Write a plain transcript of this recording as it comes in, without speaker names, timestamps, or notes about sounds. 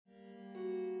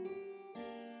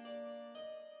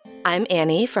I'm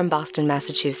Annie from Boston,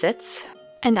 Massachusetts.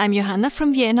 And I'm Johanna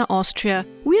from Vienna, Austria.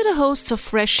 We are the hosts of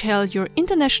Fresh Hell, your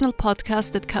international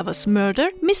podcast that covers murder,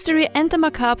 mystery, and the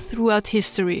macabre throughout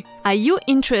history. Are you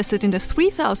interested in the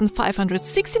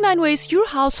 3,569 ways your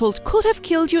household could have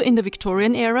killed you in the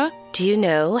Victorian era? Do you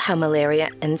know how malaria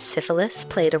and syphilis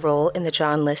played a role in the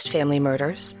John List family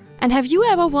murders? And have you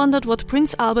ever wondered what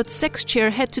Prince Albert's sex chair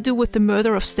had to do with the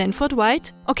murder of Stanford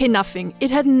White? Okay, nothing.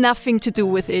 It had nothing to do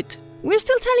with it. We're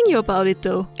still telling you about it,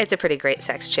 though. It's a pretty great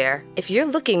sex chair. If you're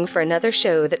looking for another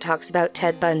show that talks about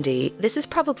Ted Bundy, this is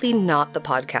probably not the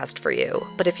podcast for you.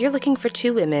 But if you're looking for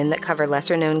two women that cover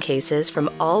lesser-known cases from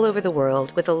all over the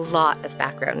world with a lot of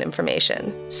background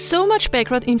information. So much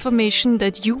background information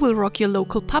that you will rock your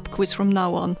local pub quiz from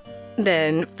now on.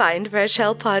 Then find Fresh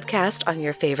Hell Podcast on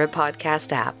your favorite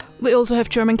podcast app. We also have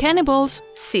German cannibals.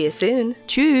 See you soon.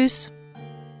 Tschüss.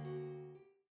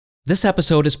 This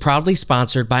episode is proudly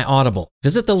sponsored by Audible.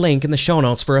 Visit the link in the show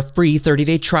notes for a free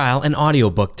 30-day trial and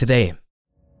audiobook today.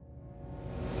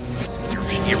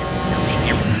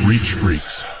 Reach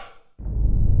Freaks.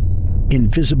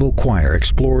 Invisible Choir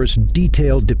explores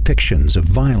detailed depictions of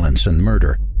violence and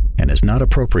murder and is not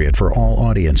appropriate for all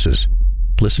audiences.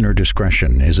 Listener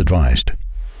discretion is advised.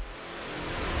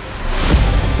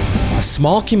 A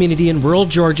small community in rural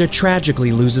Georgia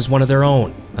tragically loses one of their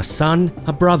own. A son,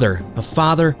 a brother, a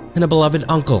father, and a beloved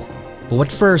uncle. But what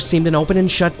first seemed an open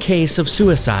and shut case of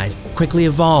suicide quickly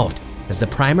evolved as the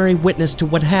primary witness to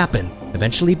what happened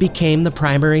eventually became the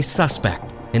primary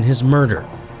suspect in his murder,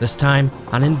 this time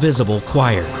on Invisible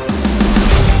Choir.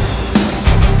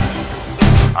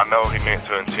 I know he meant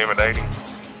to intimidate him,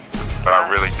 but I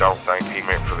really don't think he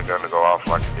meant for the gun to go off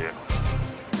like it did.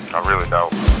 I really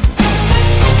don't.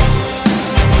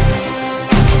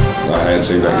 I had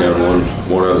seen that gun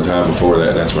one other time before that,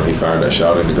 and that's when he fired that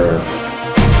shot in the ground.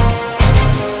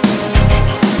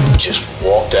 Just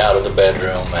walked out of the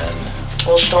bedroom and...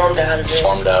 stormed out of it.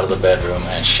 Stormed out of the bedroom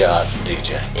and shot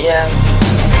DJ. Yeah.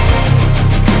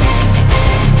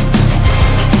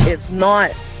 It's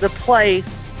not the place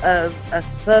of a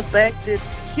suspected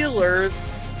killer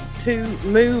to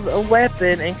move a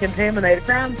weapon and contaminate a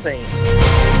crime scene.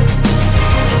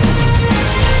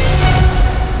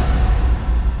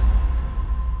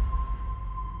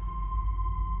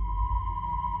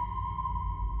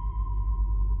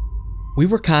 We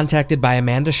were contacted by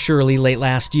Amanda Shirley late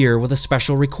last year with a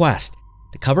special request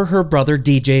to cover her brother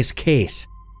DJ's case,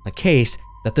 a case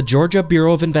that the Georgia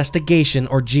Bureau of Investigation,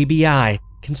 or GBI,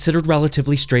 considered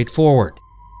relatively straightforward,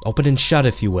 open and shut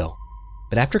if you will.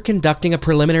 But after conducting a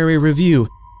preliminary review,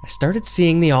 I started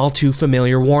seeing the all too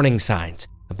familiar warning signs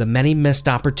of the many missed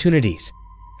opportunities,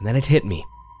 and then it hit me.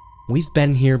 We've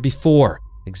been here before,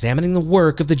 examining the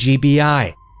work of the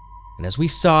GBI. And as we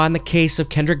saw in the case of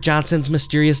Kendrick Johnson's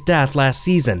mysterious death last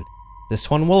season,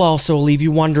 this one will also leave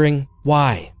you wondering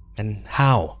why and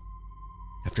how.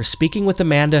 After speaking with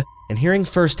Amanda and hearing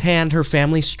firsthand her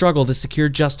family's struggle to secure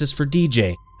justice for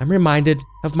DJ, I'm reminded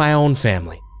of my own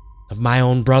family, of my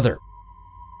own brother.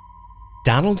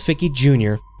 Donald Fickey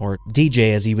Jr., or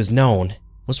DJ as he was known,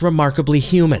 was remarkably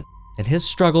human, and his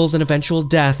struggles and eventual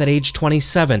death at age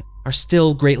 27 are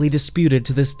still greatly disputed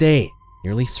to this day,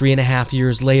 nearly 3.5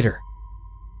 years later.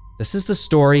 This is the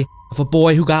story of a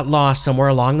boy who got lost somewhere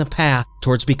along the path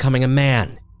towards becoming a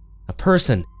man. A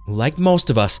person who, like most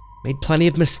of us, made plenty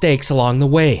of mistakes along the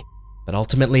way, but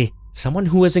ultimately, someone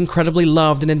who was incredibly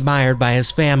loved and admired by his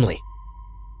family.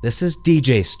 This is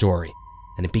DJ's story,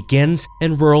 and it begins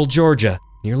in rural Georgia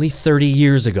nearly 30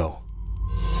 years ago.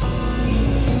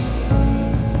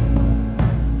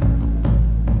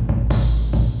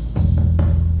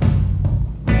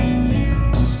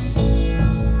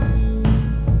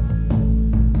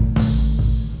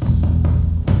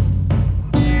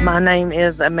 My name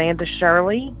is Amanda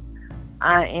Shirley.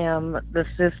 I am the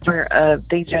sister of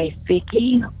DJ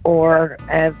Fickey, or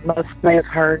as most may have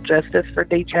heard, Justice for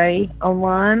DJ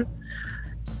online.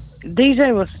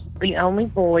 DJ was the only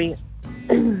boy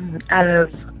out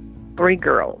of 3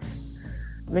 girls.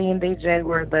 Me and DJ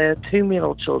were the 2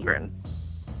 middle children.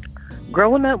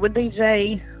 Growing up with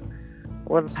DJ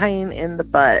was a pain in the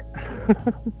butt.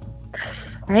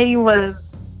 He was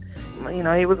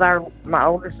my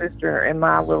older sister and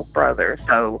my little brother,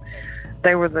 so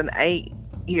there was an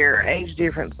 8-year age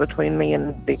difference between me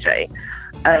and DJ.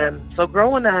 So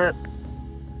growing up,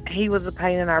 he was a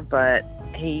pain in our butt.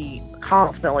 He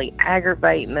constantly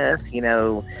aggravating us,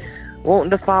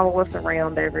 wanting to follow us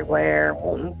around everywhere,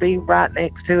 wanting to be right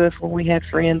next to us when we had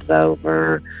friends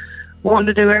over, wanting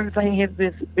to do everything his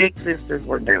big sisters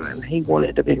were doing. He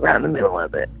wanted to be right in the middle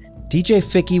of it. DJ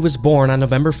Fickey was born on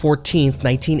November 14,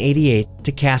 1988,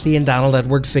 to Kathy and Donald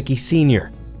Edward Fickey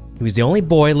Sr. He was the only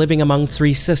boy living among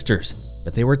 3 sisters,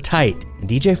 but they were tight, and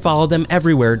DJ followed them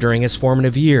everywhere during his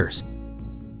formative years.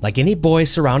 Like any boy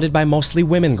surrounded by mostly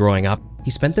women growing up,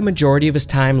 he spent the majority of his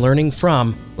time learning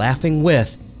from, laughing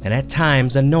with, and at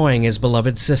times annoying his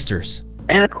beloved sisters.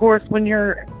 And of course, when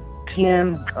you're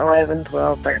 10, 11,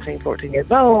 12, 13, 14 years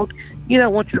old, you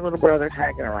don't want your little brother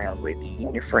tagging around with you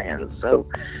and your friends.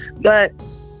 But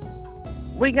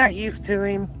we got used to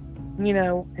him. You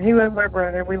know, he was our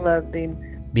brother. We loved him.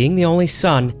 Being the only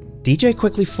son, DJ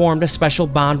quickly formed a special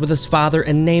bond with his father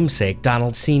and namesake,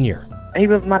 Donald Sr. He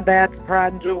was my dad's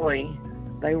pride and joy.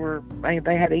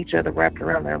 They had each other wrapped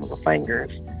around their little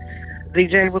fingers.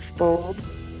 DJ was spoiled.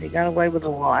 He got away with a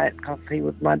lot because he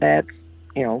was my dad's,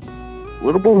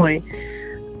 little boy.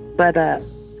 But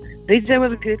DJ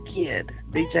was a good kid.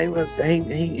 DJ was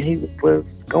he was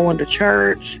going to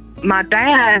church. My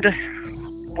dad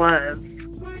was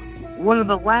one of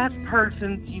the last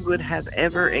persons you would have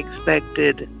ever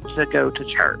expected to go to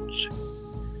church.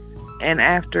 And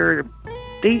after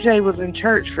DJ was in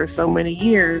church for so many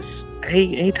years,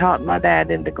 he taught my dad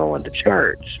into going to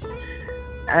church.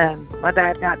 My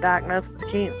dad got diagnosed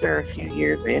with cancer a few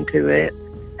years into it,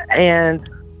 and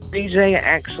DJ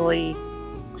actually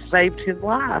saved his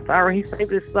life, or he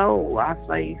saved his soul. I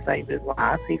say he saved his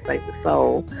life, he saved his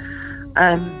soul.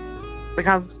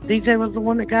 Because DJ was the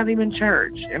one that got him in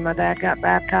church, and my dad got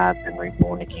baptized and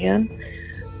reborn again.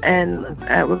 And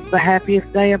that was the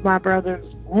happiest day of my brother's,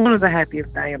 one of the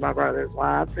happiest day of my brother's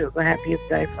lives. It was the happiest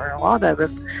day for a lot of us.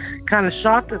 Kind of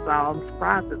shocked us all and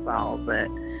surprised us all, but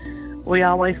we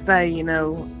always say,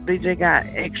 DJ got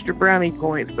extra brownie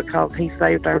points because he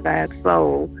saved our dad's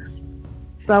soul.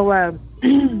 So,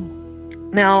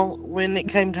 now, when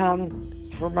it came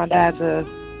time for my dad to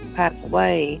pass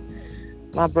away,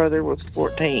 my brother was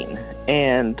 14,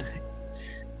 and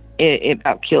it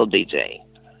about killed DJ.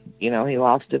 He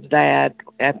lost his dad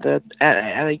at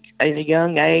a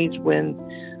young age. When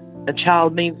a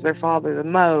child needs their father the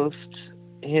most,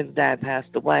 his dad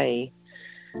passed away,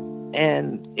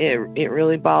 and it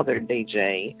really bothered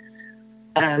DJ.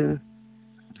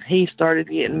 He started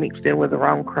getting mixed in with the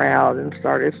wrong crowd and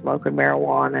started smoking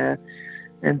marijuana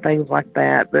and things like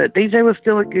that. But DJ was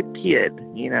still a good kid,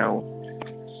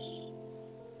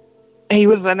 He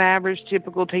was an average,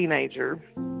 typical teenager.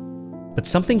 But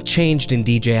something changed in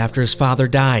DJ after his father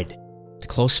died. To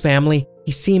close family,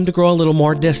 he seemed to grow a little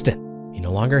more distant. He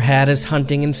no longer had his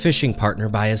hunting and fishing partner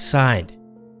by his side.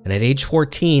 And at age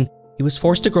 14, he was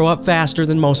forced to grow up faster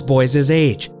than most boys his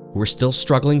age, who were still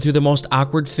struggling through the most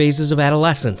awkward phases of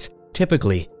adolescence,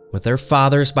 typically with their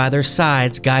fathers by their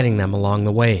sides guiding them along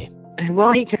the way.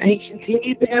 Well, he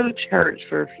continued to go to church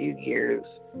for a few years.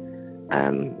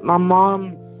 My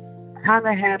mom kind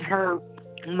of had her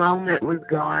moment with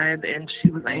God, and she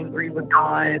was angry with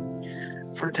God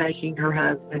for taking her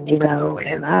husband,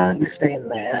 and I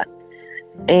understand that.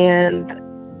 And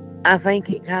I think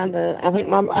I think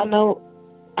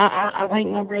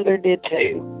my brother did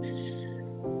too.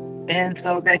 And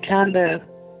so they kind of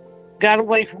got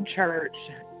away from church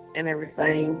and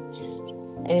everything.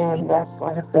 And that's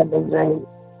like I said, they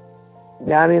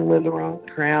got in with the wrong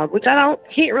crowd, which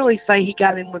can't really say he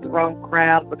got in with the wrong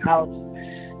crowd, because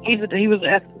he was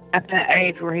at that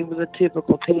age where he was a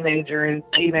typical teenager, and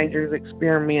teenagers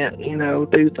experiment,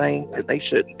 do things that they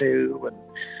shouldn't do and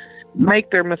make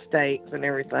their mistakes and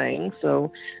everything.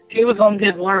 So he was on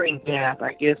his learning path,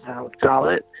 I guess I would call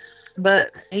it.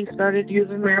 But he started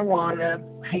using marijuana.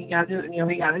 He got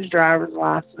his driver's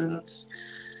license.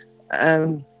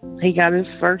 He got his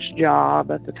first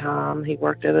job at the time. He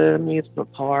worked at an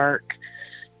amusement park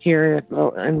here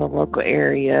in the local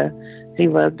area. He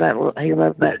loved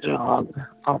that job,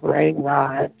 operating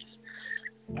rides.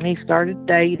 He started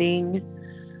dating.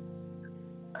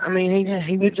 I mean,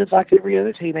 he was just like every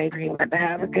other teenager. He liked to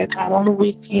have a good time on the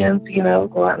weekends,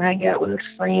 go out and hang out with his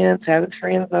friends, have his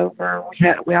friends over.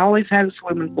 We always had a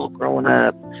swimming pool growing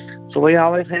up, so we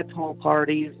always had pool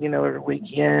parties, every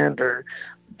weekend, or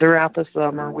throughout the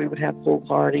summer we would have pool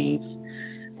parties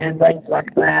and things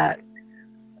like that.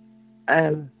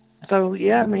 So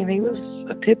yeah, I mean, he was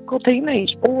a typical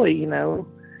teenage boy,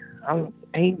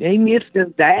 He missed his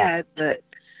dad, but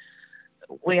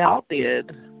we all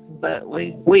did. But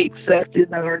we accepted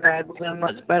that our dad was in a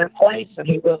much better place, and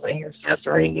he wasn't here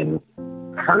suffering and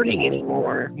hurting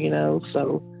anymore,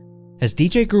 so. As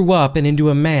DJ grew up and into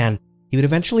a man, he would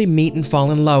eventually meet and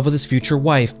fall in love with his future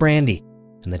wife, Brandy,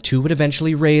 and the two would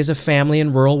eventually raise a family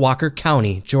in rural Walker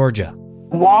County, Georgia.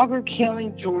 Walker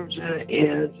County, Georgia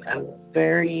is a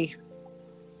very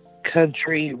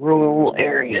country, rural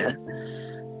area.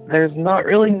 There's not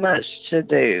really much to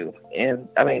do, and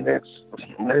I mean,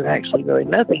 there's actually really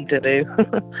nothing to do.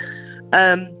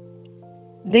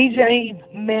 DJ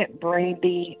met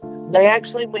Brandy. They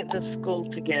actually went to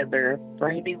school together.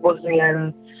 Brandy was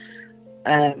in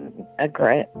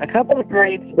a couple of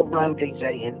grades below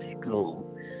DJ in school.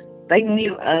 They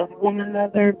knew of one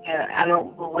another, but I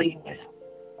don't believe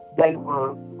they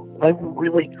were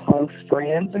really close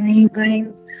friends or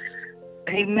anything.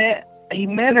 He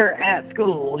met her at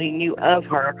school. He knew of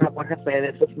her. Like I said,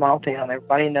 it's a small town.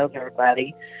 Everybody knows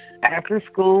everybody. After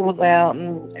school was out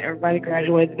and everybody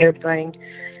graduated and everything,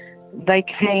 they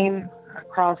came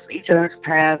across each other's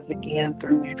paths again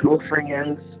through mutual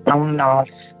friends, on and off,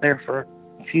 there for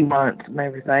a few months and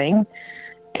everything.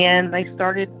 And they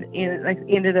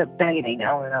ended up dating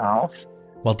on and off.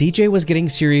 While DJ was getting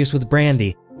serious with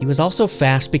Brandy, he was also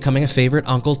fast becoming a favorite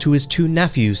uncle to his 2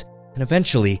 nephews and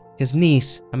eventually his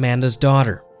niece, Amanda's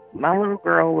daughter. My little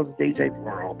girl was DJ's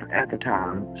world at the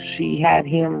time. She had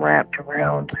him wrapped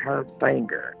around her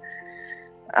finger.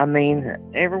 I mean,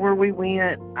 everywhere we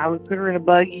went, I would put her in a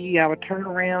buggy, I would turn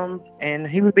around, and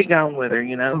he would be gone with her,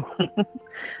 you know.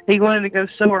 He wanted to go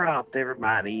show her off to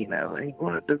everybody, you know. He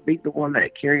wanted to be the one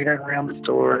that carried her around the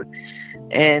store.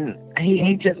 And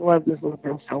he just loved this little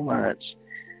girl so much.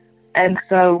 And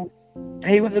so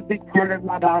he was a big part of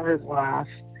my daughter's life.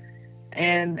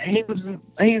 And he was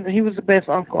the best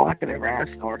uncle I could ever ask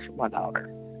for my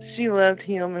daughter. She loved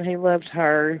him and he loved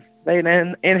her.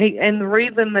 And the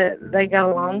reason that they got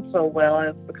along so well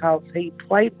is because he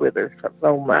played with her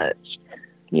so much.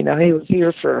 You know, he was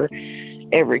here for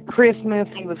every Christmas.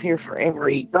 He was here for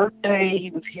every birthday.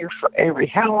 He was here for every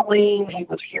Halloween. He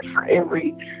was here for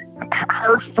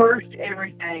her first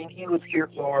everything. He was here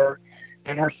for her,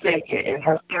 and her second and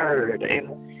her third. And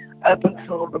up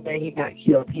until the day he got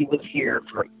killed, he was here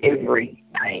for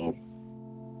everything.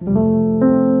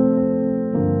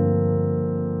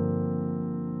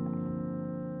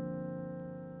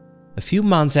 A few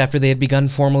months after they had begun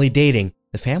formally dating,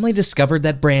 the family discovered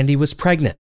that Brandy was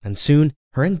pregnant, and soon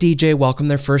her and DJ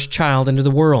welcomed their first child into the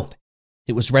world.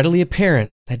 It was readily apparent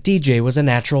that DJ was a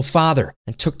natural father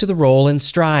and took to the role in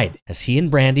stride as he and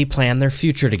Brandy planned their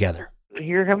future together.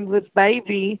 Here comes this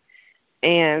baby,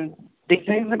 and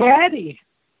DJ's a daddy.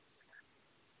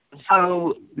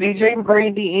 So DJ and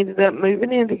Brandy ended up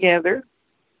moving in together,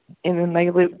 and then they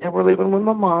were living with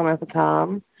my mom at the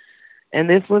time. And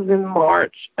this was in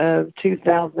March of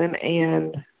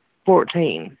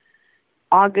 2014.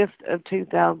 August of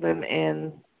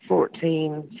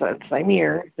 2014, so the same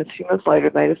year, 2 months later,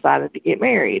 they decided to get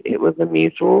married. It was a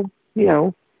mutual,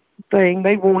 thing.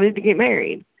 They wanted to get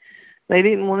married. They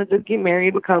didn't want to just get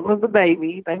married because of the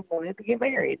baby. They wanted to get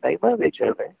married. They love each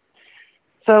other.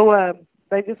 So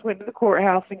they just went to the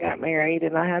courthouse and got married,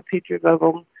 and I have pictures of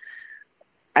them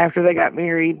after they got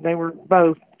married. They were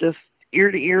both just ear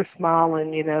to ear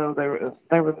smiling, it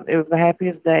was the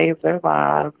happiest day of their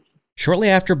lives. Shortly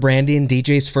after Brandy and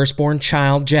DJ's firstborn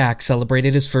child, Jack,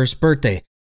 celebrated his first birthday,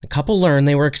 the couple learned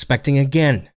they were expecting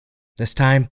again. This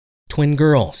time, twin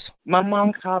girls. My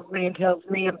mom calls me and tells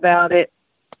me about it,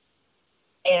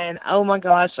 and oh my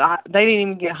gosh, they didn't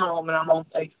even get home, and I'm on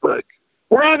Facebook.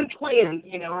 We're having twins,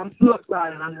 I'm so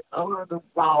excited. I'm just over the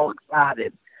wall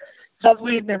excited because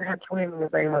we had never had twins in the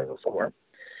family before.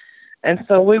 And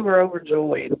so we were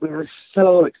overjoyed. We were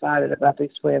so excited about these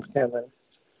twins coming.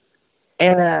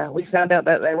 And we found out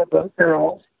that they were both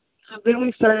girls. So then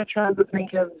we started trying to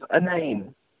think of a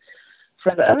name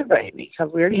for the other baby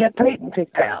because we already had Peyton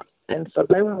picked out. And so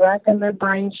they were racking their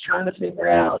brains trying to figure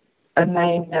out a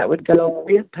name that would go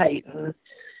with Peyton,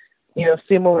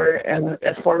 similar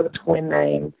as far as the twin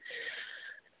name.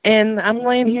 And I'm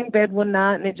laying here in bed one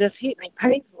night and it just hit me,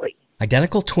 Paisley.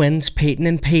 Identical twins, Peyton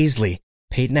and Paisley.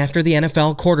 Peyton after the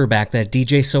NFL quarterback that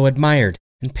DJ so admired,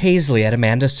 and Paisley at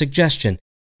Amanda's suggestion,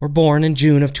 were born in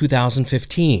June of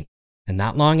 2015. And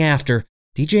not long after,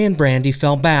 DJ and Brandy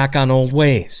fell back on old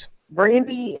ways.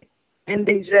 Brandy and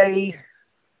DJ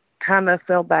kind of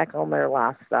fell back on their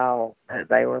lifestyle that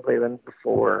they were living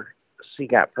before she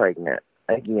got pregnant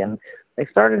again. They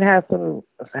started having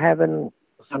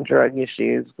some drug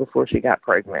issues before she got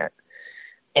pregnant.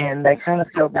 And they kind of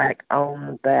fell back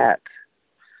on that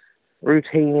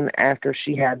routine after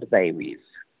she had the babies.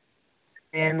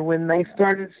 And when they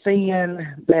started seeing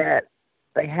that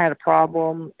they had a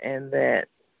problem and that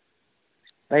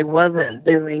they wasn't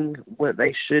doing what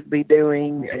they should be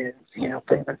doing and,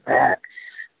 things like that,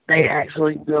 they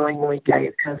actually willingly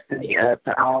gave custody up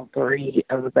to all 3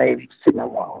 of the babies to my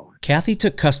mom. Kathy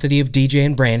took custody of DJ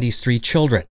and Brandy's 3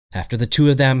 children, after the two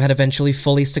of them had eventually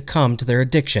fully succumbed to their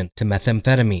addiction to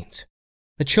methamphetamines.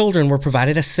 The children were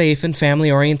provided a safe and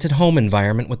family-oriented home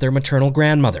environment with their maternal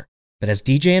grandmother, but as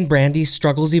DJ and Brandy's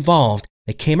struggles evolved,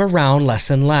 they came around less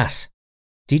and less.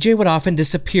 DJ would often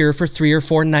disappear for 3 or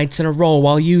 4 nights in a row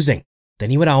while using. Then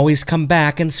he would always come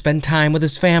back and spend time with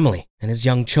his family and his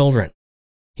young children.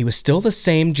 He was still the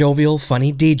same jovial,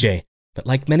 funny DJ, but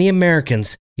like many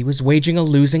Americans, he was waging a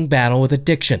losing battle with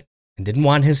addiction and didn't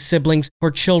want his siblings or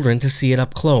children to see it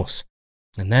up close.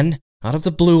 And then, out of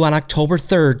the blue on October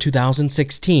 3rd,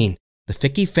 2016, the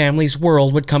Fickey family's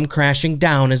world would come crashing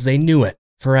down as they knew it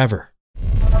forever.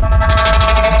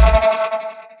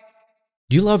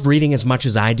 Do you love reading as much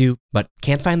as I do, but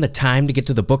can't find the time to get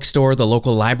to the bookstore or the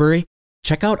local library?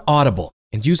 Check out Audible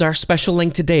and use our special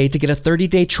link today to get a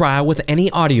 30-day trial with any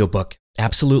audiobook,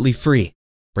 absolutely free.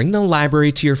 Bring the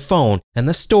library to your phone and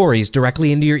the stories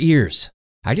directly into your ears.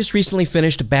 I just recently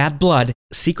finished Bad Blood,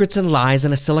 Secrets and Lies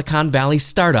in a Silicon Valley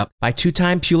Startup by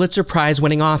 2-time Pulitzer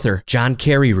Prize-winning author John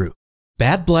Carreyrou.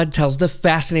 Bad Blood tells the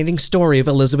fascinating story of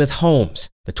Elizabeth Holmes,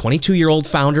 the 22-year-old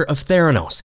founder of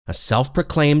Theranos, a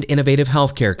self-proclaimed innovative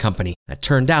healthcare company that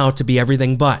turned out to be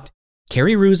everything but.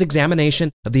 Carreyrou's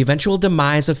examination of the eventual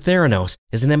demise of Theranos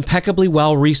is an impeccably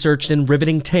well-researched and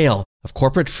riveting tale of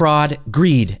corporate fraud,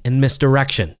 greed, and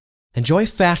misdirection. Enjoy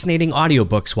fascinating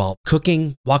audiobooks while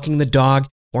cooking, walking the dog,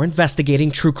 or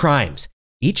investigating true crimes,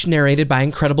 each narrated by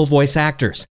incredible voice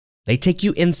actors. They take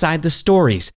you inside the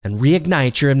stories and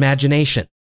reignite your imagination.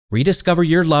 Rediscover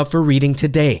your love for reading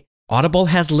today. Audible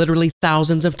has literally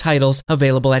thousands of titles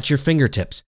available at your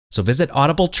fingertips. So visit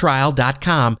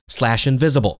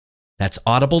audibletrial.com/invisible. That's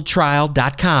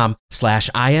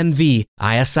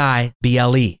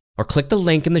audibletrial.com/INVISIBLE. Or click the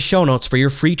link in the show notes for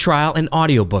your free trial and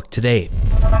audiobook today.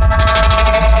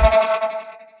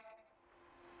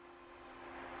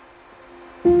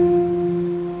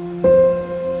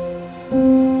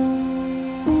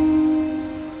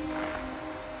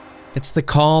 It's the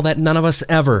call that none of us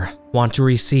ever want to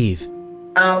receive.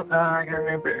 Oh, God, I can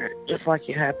remember it just like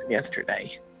it happened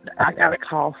yesterday. I got a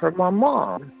call from my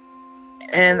mom,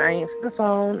 and I answered the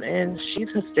phone, and she's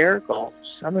hysterical.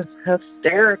 I'm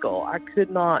hysterical. I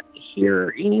could not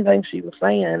hear anything she was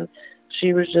saying.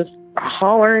 She was just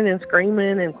hollering and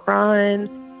screaming and crying,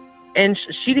 and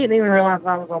she didn't even realize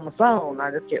I was on the phone. I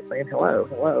just kept saying, hello,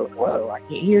 hello, hello, I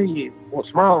can't hear you.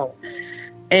 What's wrong?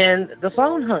 And the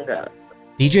phone hung up.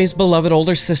 DJ's beloved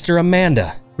older sister,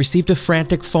 Amanda, received a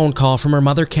frantic phone call from her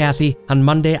mother, Kathy, on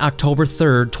Monday, October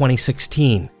 3rd,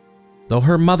 2016. Though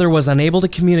her mother was unable to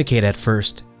communicate at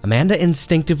first, Amanda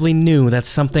instinctively knew that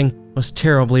something was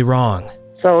terribly wrong.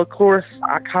 So, of course,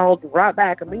 I called right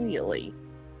back immediately.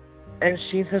 And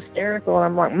she's hysterical. And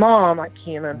I'm like, Mom, I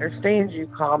can't understand you.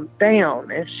 Calm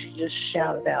down. And she just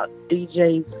shouted out,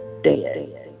 DJ's dead.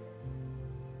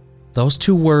 Those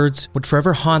 2 words would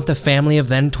forever haunt the family of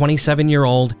then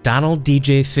 27-year-old Donald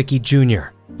DJ Fickey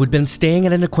Jr., who'd been staying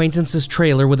at an acquaintance's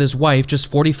trailer with his wife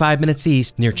just 45 minutes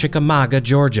east near Chickamauga,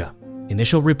 Georgia.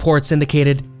 Initial reports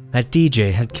indicated that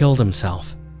DJ had killed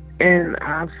himself. And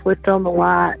I flipped on the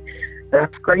light, and I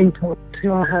screamed to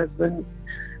my husband,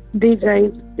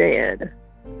 DJ's dead.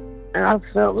 And I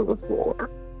fell to the floor.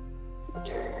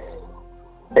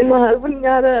 And my husband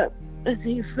got up, and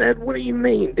he said, what do you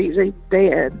mean, DJ's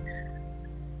dead?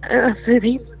 And I said,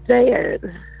 he's dead.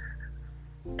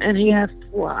 And he asked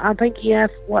I think he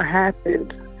asked what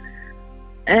happened.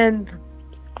 And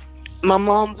my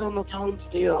mom's on the phone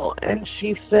still, and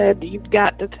she said, you've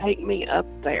got to take me up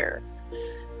there.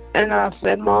 And I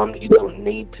said, Mom, you don't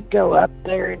need to go up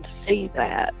there and see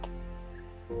that.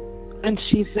 And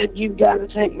she said, you've got to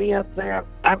take me up there.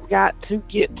 I've got to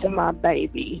get to my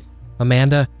baby.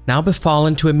 Amanda, now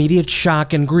befallen to immediate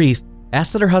shock and grief,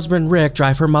 asked that her husband Rick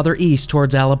drive her mother east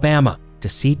towards Alabama to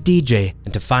see DJ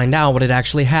and to find out what had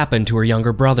actually happened to her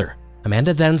younger brother.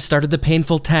 Amanda then started the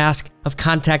painful task of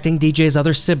contacting DJ's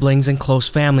other siblings and close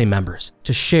family members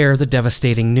to share the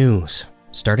devastating news,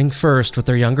 starting first with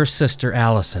their younger sister,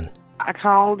 Allison. I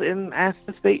called and asked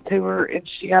to speak to her, and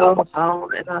she got on the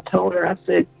phone, and I told her, I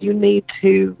said, you need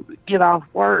to get off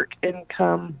work and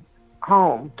come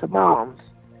home to Mom's.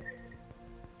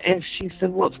 And she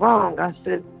said, what's wrong? I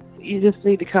said, you just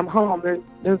need to come home.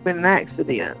 There's been an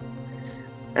accident.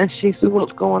 And she said,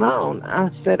 what's going on?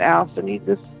 I said, Allison, you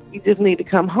just need to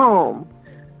come home.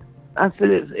 I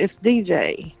said, it's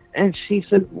DJ. And she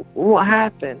said, what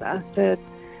happened? I said,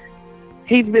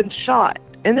 he's been shot.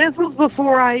 And this was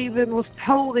before I even was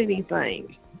told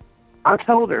anything. I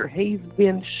told her, he's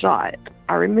been shot.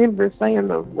 I remember saying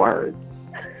those words.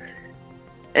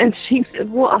 And she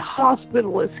said, what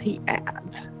hospital is he at?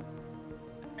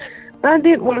 I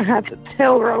didn't want to have to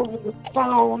tell her over the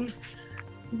phone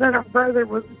that her brother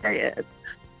was dead.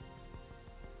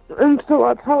 And so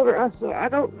I told her, I said, I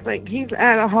don't think he's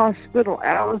at a hospital,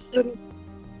 Allison.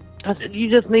 I said, you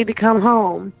just need to come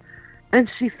home. And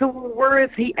she said, well, where is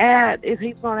he at if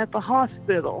he's not at the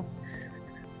hospital?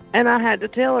 And I had to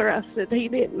tell her, I said, he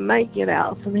didn't make it,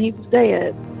 Allison. He was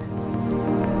dead.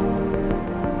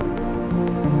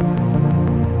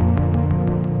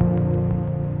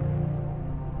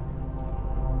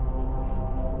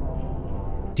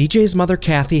 DJ's mother,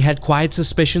 Kathy, had quiet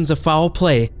suspicions of foul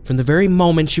play from the very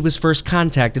moment she was first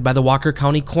contacted by the Walker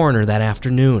County coroner that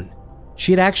afternoon.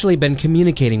 She had actually been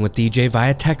communicating with DJ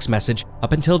via text message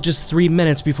up until just 3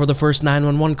 minutes before the first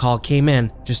 911 call came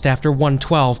in, just after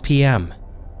 1:12 p.m.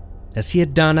 As he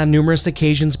had done on numerous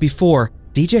occasions before,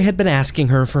 DJ had been asking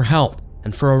her for help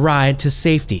and for a ride to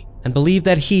safety, and believed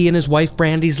that he and his wife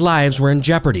Brandy's lives were in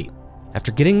jeopardy.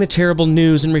 After getting the terrible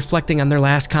news and reflecting on their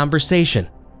last conversation,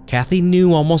 Kathy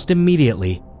knew almost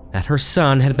immediately that her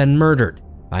son had been murdered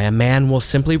by a man we'll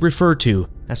simply refer to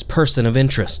as person of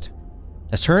interest.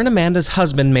 As her and Amanda's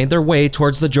husband made their way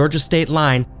towards the Georgia state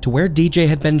line to where DJ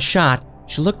had been shot,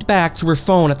 she looked back through her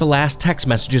phone at the last text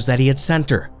messages that he had sent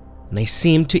her, and they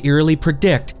seemed to eerily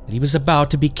predict that he was about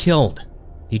to be killed.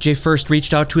 DJ first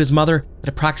reached out to his mother at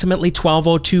approximately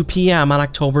 12:02 p.m. on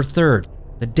October 3rd,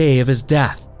 the day of his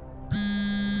death.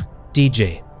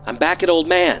 DJ: I'm back at Old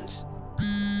Man's.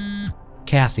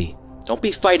 Kathy: Don't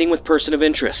be fighting with person of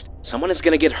interest. Someone is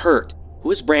going to get hurt.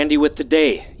 Who is Brandy with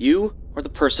today? You or the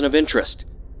person of interest?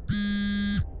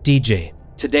 DJ: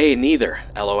 Today, neither,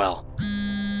 LOL.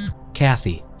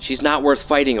 Kathy: She's not worth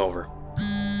fighting over.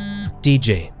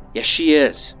 DJ: Yes, she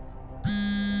is.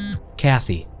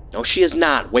 Kathy: No, she is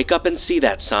not. Wake up and see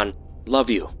that, son. Love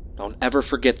you. Don't ever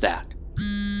forget that.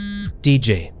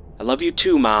 DJ: I love you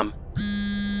too, Mom.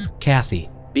 Kathy: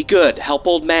 Be good. Help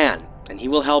Old Man, and he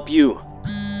will help you.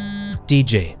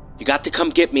 DJ: You got to come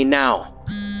get me now.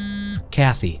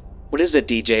 Kathy: What is it,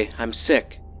 DJ? I'm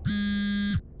sick.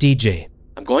 DJ: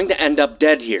 I'm going to end up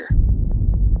dead here.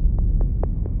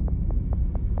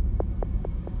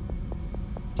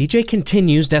 DJ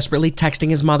continues desperately texting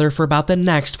his mother for about the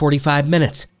next 45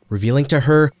 minutes, revealing to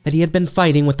her that he had been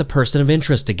fighting with the person of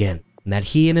interest again, and that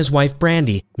he and his wife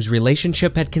Brandy, whose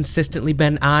relationship had consistently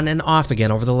been on and off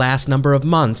again over the last number of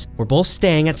months, were both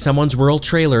staying at someone's rural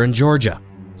trailer in Georgia,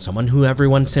 someone who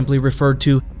everyone simply referred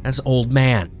to as Old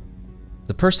Man.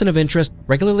 The person of interest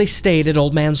regularly stayed at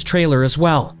Old Man's trailer as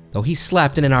well, though he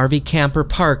slept in an RV camper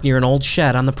parked near an old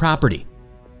shed on the property.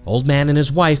 Old Man and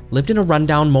his wife lived in a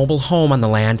rundown mobile home on the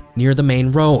land near the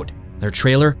main road, their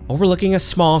trailer overlooking a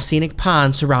small scenic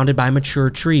pond surrounded by mature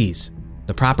trees.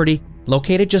 The property,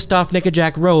 located just off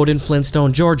Nickajack Road in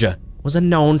Flintstone, Georgia, was a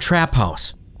known trap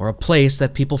house, or a place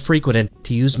that people frequented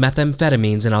to use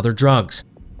methamphetamines and other drugs.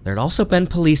 There had also been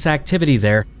police activity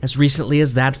there as recently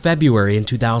as that February in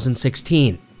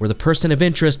 2016, where the person of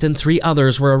interest and 3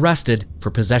 others were arrested for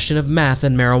possession of meth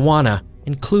and marijuana,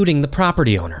 including the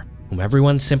property owner, whom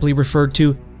everyone simply referred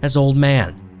to as Old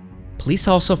Man. Police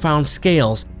also found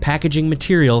scales, packaging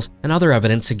materials, and other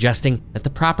evidence suggesting that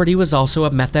the property was also a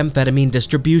methamphetamine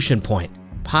distribution point,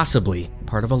 possibly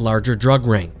part of a larger drug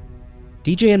ring.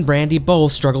 DJ and Brandy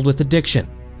both struggled with addiction,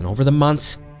 and over the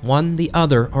months, one, the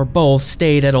other, or both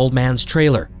stayed at Old Man's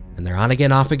trailer, and their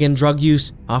on-again, off-again drug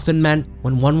use often meant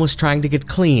when one was trying to get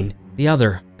clean, the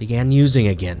other began using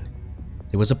again.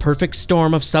 It was a perfect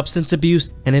storm of substance abuse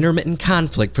and intermittent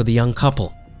conflict for the young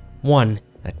couple, one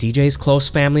that DJ's close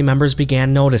family members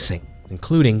began noticing,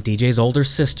 including DJ's older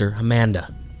sister,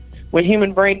 Amanda. When him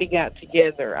and Brandy got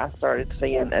together, I started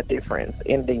seeing a difference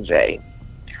in DJ.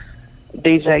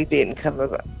 DJ didn't come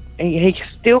about. He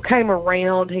still came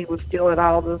around. He was still at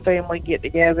all the family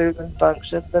get-togethers and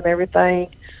functions and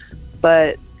everything,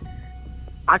 but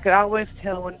I could always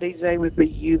tell when DJ would be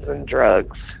using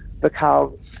drugs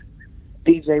because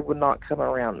DJ would not come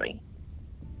around me.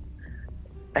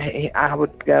 I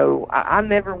would go, I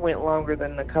never went longer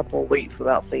than a couple of weeks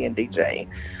without seeing DJ,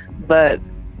 but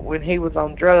when he was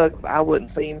on drugs, I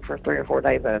wouldn't see him for 3 or 4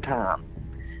 days at a time,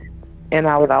 and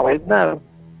I would always know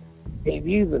he's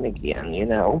using again, you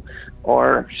know,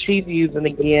 or she's using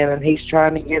again and he's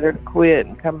trying to get her to quit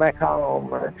and come back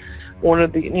home, or one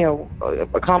of the, you know,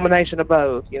 a combination of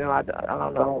both. You know, I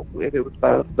don't know if it was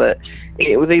both, but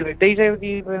it was either DJ was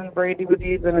using, Brandy was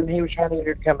using, and he was trying to get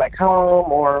her to come back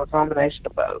home, or a combination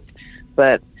of both.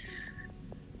 But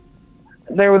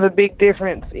there was a big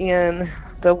difference in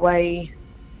the way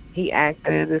he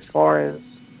acted as far as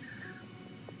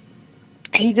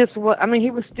he just was. I mean, he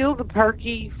was still the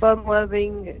perky,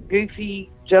 fun-loving,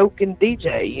 goofy, joking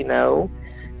DJ, you know.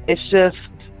 It's just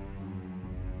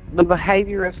the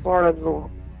behavior as far as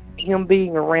him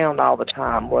being around all the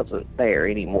time wasn't there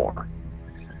anymore.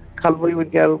 Because we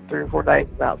would go 3 or 4 days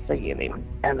without seeing him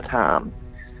at a time.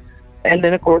 And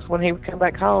then, of course, when he would come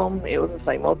back home, it was the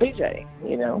same old DJ,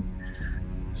 you know.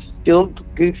 Still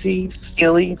goofy,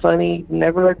 silly, funny,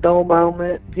 never a dull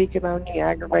moment, picking on you,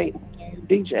 aggravating you,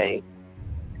 DJ.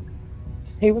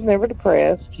 He was never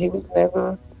depressed. He was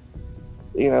never,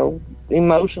 you know,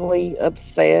 emotionally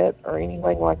upset or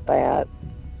anything like that.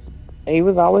 He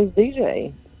was always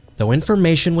DJ. Though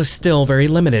information was still very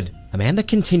limited, Amanda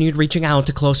continued reaching out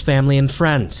to close family and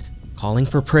friends, calling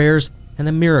for prayers and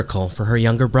a miracle for her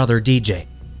younger brother, DJ.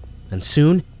 And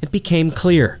soon, it became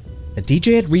clear that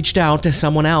DJ had reached out to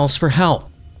someone else for help,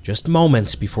 just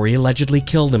moments before he allegedly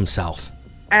killed himself.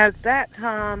 At that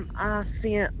time, I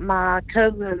sent my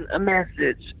cousin a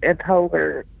message and told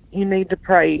her, you need to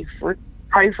pray for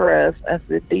us. I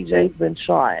said, DJ's been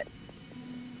shot.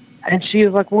 And she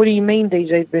was like, what do you mean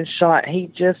DJ's been shot? He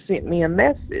just sent me a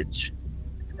message.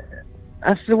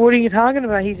 I said, what are you talking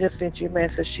about? He just sent you a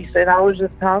message. She said, I was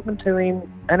just talking to him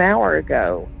an hour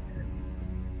ago.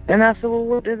 And I said, well,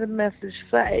 what did the message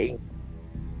say?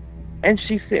 And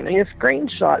she sent me a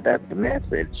screenshot of the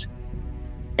message.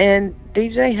 And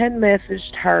DJ had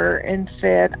messaged her and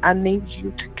said, I need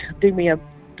you to do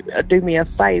me a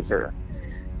favor.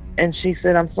 And she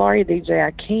said, I'm sorry, DJ,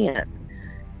 I can't.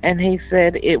 And he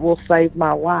said, it will save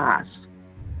my life.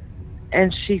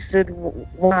 And she said,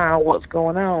 why? What's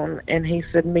going on? And he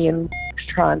said, me and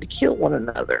trying to kill one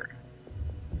another.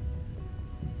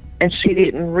 And she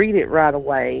didn't read it right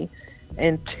away.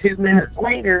 And 2 minutes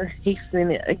later, he sent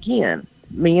it again.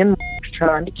 Me and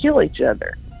trying to kill each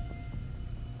other.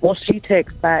 Well, she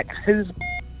texts back, who's?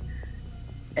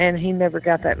 And he never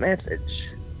got that message.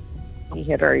 He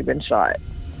had already been shot.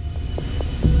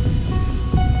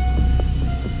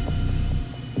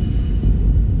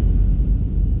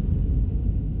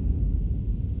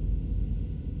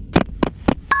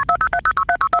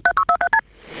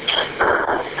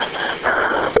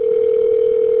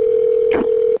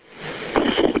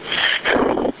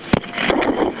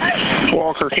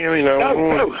 Walker County, no.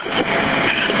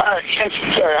 Yes,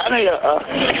 sir. I need a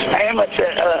ambulance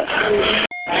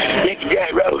at Nicky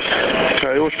Jack Road.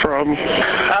 Okay, what's the problem?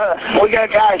 We got a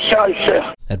guy shot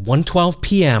himself. At 1:12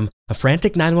 p.m., a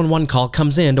frantic 911 call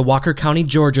comes in to Walker County,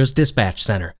 Georgia's dispatch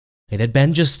center. It had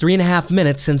been just 3.5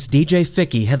 minutes since DJ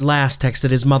Ficky had last texted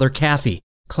his mother, Kathy,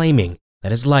 claiming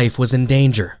that his life was in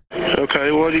danger.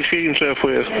 Okay, what did he shoot himself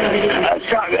with? A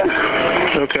shotgun.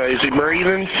 Okay, is he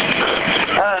breathing?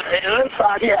 It looks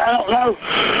like it. I don't know.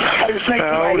 I just think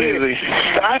how old is he?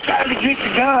 I tried to get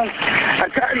the gun.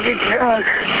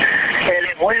 And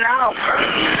it went off.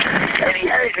 And he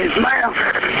had it in his mouth.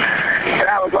 And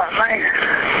I was like, man,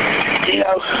 you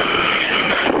know.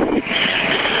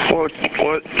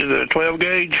 What is it, a 12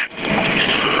 gauge?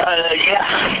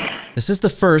 Yeah. This is the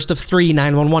first of 3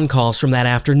 911 calls from that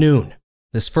afternoon.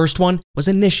 This first one was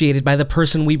initiated by the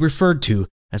person we referred to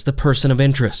as the person of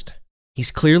interest. He's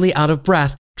clearly out of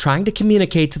breath, trying to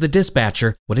communicate to the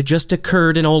dispatcher what had just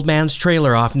occurred in Old Man's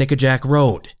trailer off Nickajack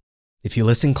Road. If you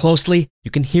listen closely,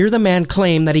 you can hear the man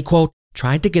claim that he, quote,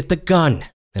 tried to get the gun,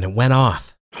 and it went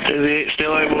off. Is he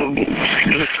still able to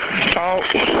talk?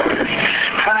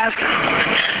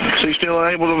 Is he still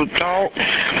able to talk?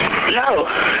 No.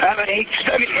 I mean, he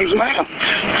stuck it in his mouth.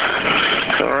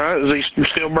 All right. Is he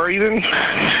still breathing?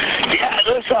 Yeah, it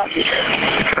looks like it.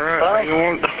 All right.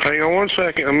 Hang on one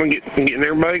second. I'm getting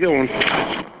everybody going.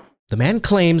 The man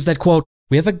claims that, quote,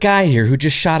 we have a guy here who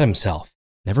just shot himself,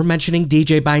 never mentioning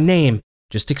DJ by name,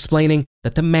 just explaining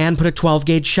that the man put a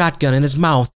 12-gauge shotgun in his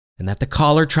mouth and that the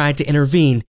caller tried to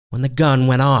intervene when the gun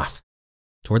went off.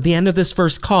 Toward the end of this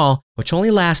first call, which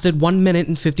only lasted 1 minute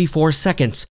and 54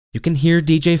 seconds, you can hear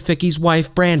DJ Ficky's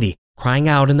wife, Brandy, crying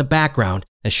out in the background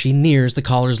as she nears the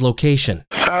caller's location.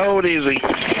 How old is he?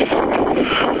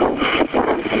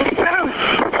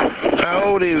 How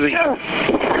old is he?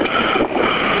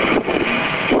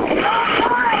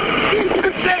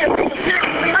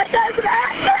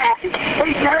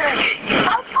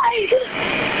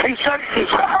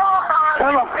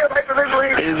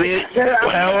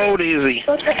 How old is he?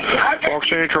 Walk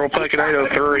Central, Puckett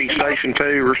 803, Station 2,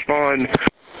 respond.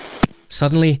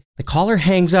 Suddenly, the caller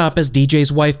hangs up as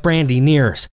DJ's wife Brandy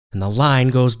nears, and the line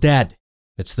goes dead.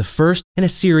 It's the first in a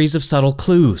series of subtle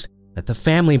clues that the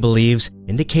family believes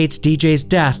indicates DJ's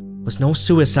death was no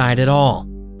suicide at all,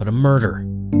 but a murder.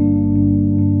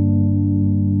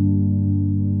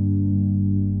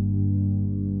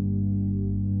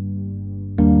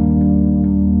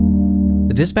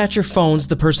 The dispatcher phones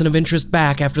the person of interest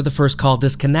back after the first call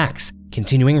disconnects,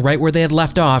 continuing right where they had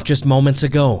left off just moments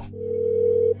ago.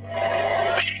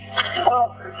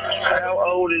 How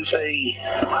old is he?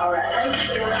 How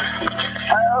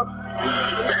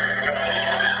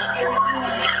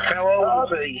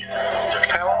old is he?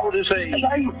 How old is he?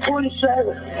 I'm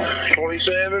 27.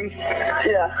 27?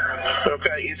 Yeah.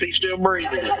 Okay, is he still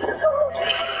breathing?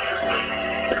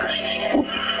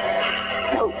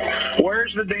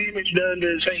 Where's the damage done to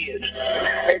his head?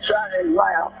 It's right in his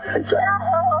mouth. It's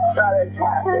right in his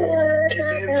mouth. It's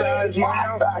inside his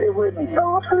mouth? Right here with me. Okay.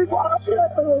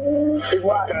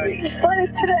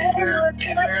 Is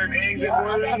there an exit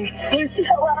wound?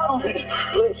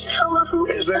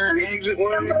 Is there an exit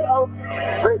wound?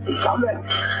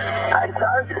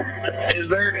 Is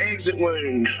there an exit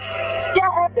wound?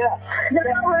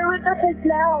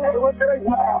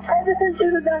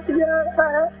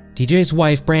 DJ's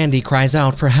wife, Brandy, cries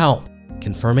out for help,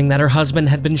 confirming that her husband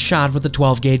had been shot with a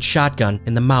 12-gauge shotgun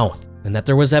in the mouth and that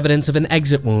there was evidence of an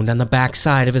exit wound on the back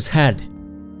side of his head.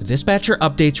 The dispatcher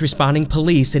updates responding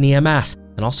police and EMS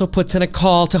and also puts in a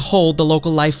call to hold the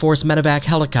local Life Force medevac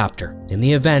helicopter in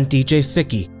the event DJ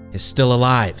Ficky is still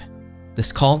alive.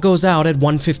 This call goes out at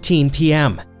 1:15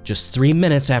 p.m., just 3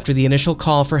 minutes after the initial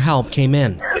call for help came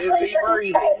in. Is he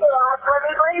breathing?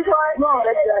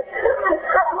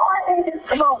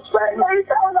 Come on, Spanish.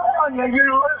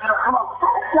 Come on.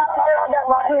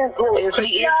 Is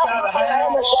he inside the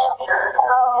house?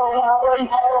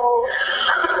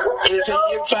 Is he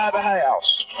inside the house?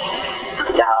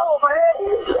 No, man.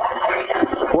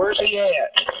 Where's he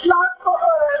at?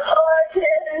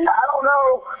 I don't know.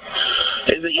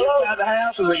 Is he inside the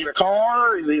house? Is he in a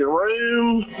car? Is he in a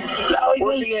room? No, he's in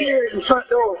a chair in the front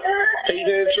door. He's in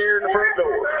a chair in the front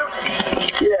door?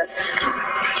 Yes.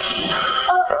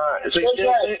 Alright, is he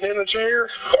still sitting in the chair?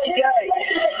 DJ.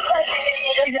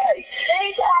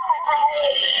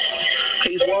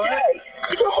 He's what?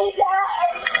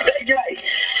 DJ.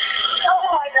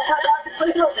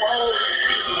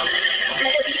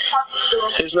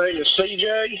 His name is CJ?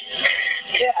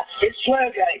 Yeah, it's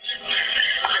 12 gauge.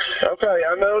 Okay,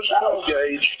 I know it's 12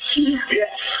 gauge.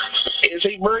 Yeah. Is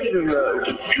he breathing though? Is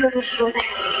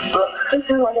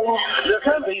he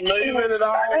moving at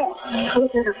all?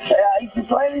 Yeah, he's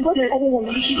complaining. I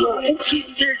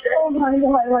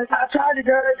tried to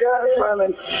get her from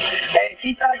him, and she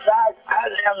thinks I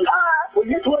am. Will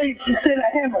you please just send a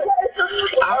ambulance?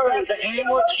 I got the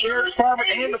ambulance, sheriff's department,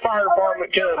 and the fire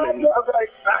department coming. Okay.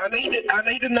 I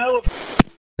need to know if...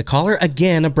 The caller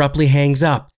again abruptly hangs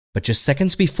up, but just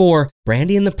seconds before,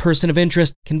 Brandy and the person of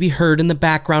interest can be heard in the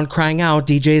background crying out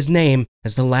DJ's name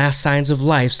as the last signs of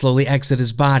life slowly exit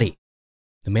his body.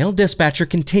 The male dispatcher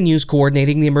continues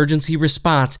coordinating the emergency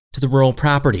response to the rural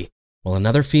property, while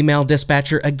another female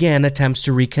dispatcher again attempts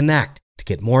to reconnect to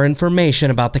get more information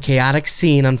about the chaotic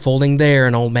scene unfolding there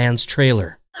in Old Man's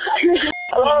trailer.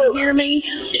 Hello? You hear me?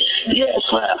 Yes,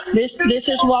 ma'am. This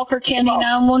is Walker County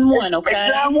 911, okay?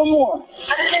 It's 911.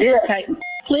 Yeah. Okay.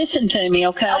 Listen to me,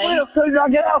 okay? I will as soon as I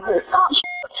get off here.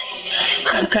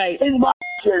 Okay. It's my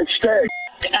scared.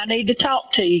 I need to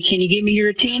talk to you. Can you give me your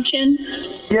attention?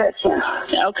 Yes, ma'am.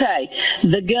 Okay.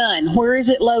 The gun, where is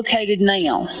it located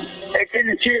now? It's in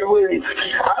the chair with him.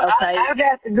 Okay. I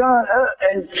got the gun up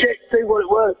and checked to see what it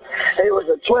was. It was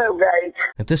a 12 gauge.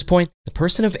 At this point, the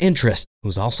person of interest,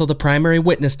 who's also the primary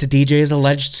witness to DJ's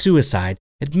alleged suicide,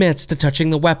 admits to touching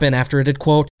the weapon after it had,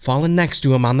 quote, fallen next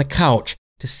to him on the couch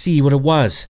to see what it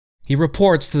was. He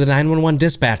reports to the 911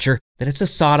 dispatcher that it's a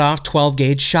sawed-off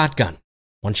 12-gauge shotgun.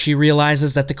 Once she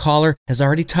realizes that the caller has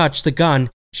already touched the gun,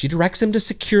 she directs him to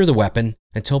secure the weapon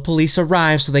until police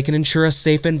arrive so they can ensure a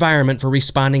safe environment for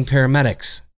responding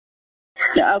paramedics.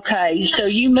 Okay, so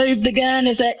you moved the gun,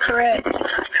 is that correct?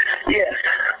 Yes.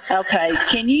 Okay,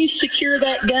 can you secure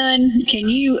that gun? Can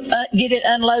you get it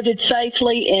unloaded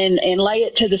safely and lay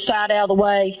it to the side out of the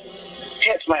way?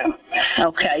 Yes, ma'am.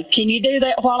 Okay, can you do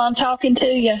that while I'm talking to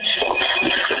you?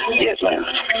 Yes, ma'am.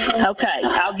 Okay,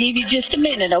 I'll give you just a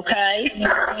minute, okay?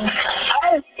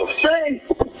 I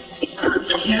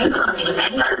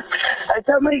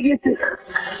told me to get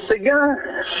the gun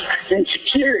and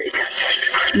secure it.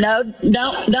 No,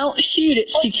 don't shoot it.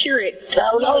 Secure it.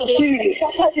 Don't shoot it.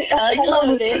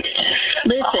 Unload it.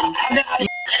 Listen.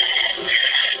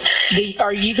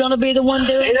 Are you going to be the one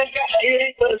doing it? It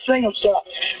ain't but a single shot.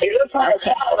 It looks like a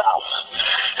shot off.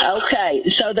 Okay,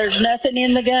 so there's nothing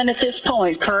in the gun at this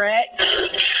point, correct?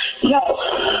 No.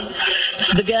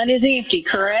 The gun is empty,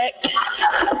 correct?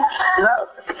 No.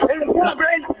 Come on,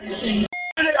 Brandon.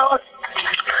 Put it on.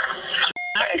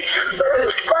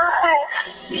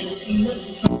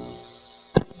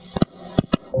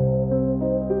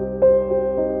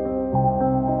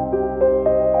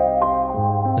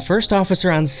 The first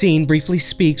officer on scene briefly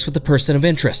speaks with the person of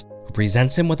interest, who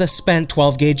presents him with a spent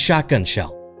 12-gauge shotgun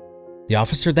shell. The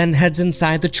officer then heads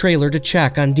inside the trailer to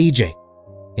check on DJ.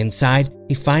 Inside,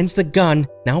 he finds the gun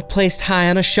now placed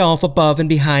high on a shelf above and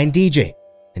behind DJ,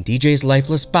 and DJ's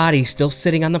lifeless body still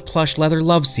sitting on the plush leather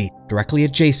love seat directly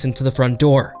adjacent to the front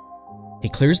door. He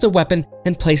clears the weapon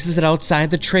and places it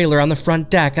outside the trailer on the front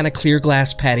deck on a clear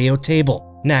glass patio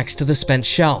table, next to the spent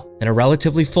shell and a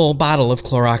relatively full bottle of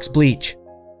Clorox bleach.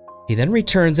 He then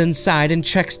returns inside and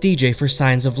checks DJ for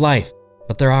signs of life,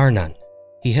 but there are none.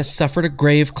 He has suffered a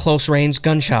grave close-range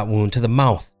gunshot wound to the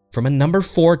mouth from a number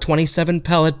 4 27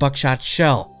 pellet buckshot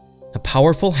shell, a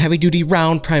powerful heavy-duty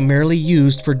round primarily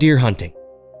used for deer hunting.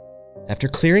 After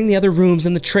clearing the other rooms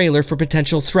in the trailer for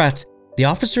potential threats, the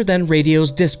officer then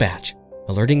radios dispatch,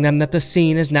 alerting them that the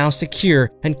scene is now secure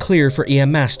and clear for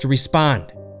EMS to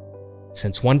respond.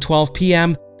 Since 1:12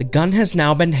 p.m., the gun has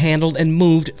now been handled and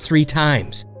moved 3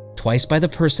 times, twice by the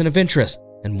person of interest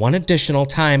and 1 additional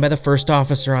time by the first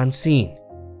officer on scene.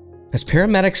 As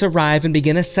paramedics arrive and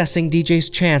begin assessing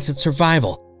DJ's chance at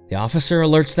survival, the officer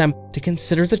alerts them to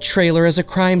consider the trailer as a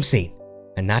crime scene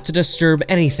and not to disturb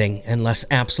anything unless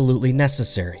absolutely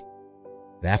necessary.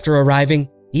 But after arriving,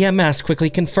 EMS quickly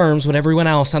confirms what everyone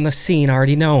else on the scene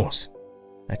already knows.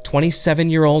 That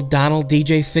 27-year-old Donald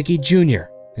DJ Fickey Jr.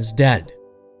 is dead.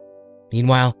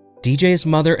 Meanwhile, DJ's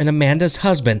mother and Amanda's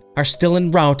husband are still en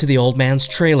route to the old man's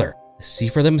trailer to see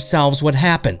for themselves what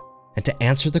happened and to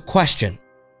answer the question,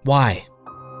 why?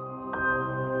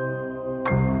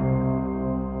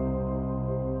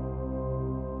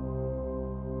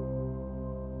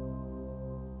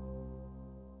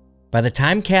 By the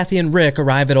time Kathy and Rick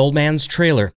arrive at Old Man's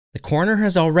trailer, the coroner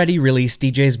has already released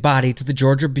DJ's body to the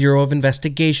Georgia Bureau of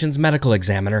Investigation's medical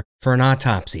examiner for an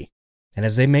autopsy. And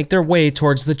as they make their way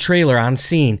towards the trailer on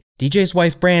scene, DJ's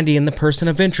wife Brandy and the person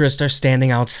of interest are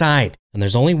standing outside, and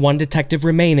there's only one detective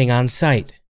remaining on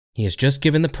site. He has just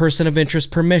given the person of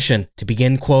interest permission to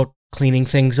begin, quote, cleaning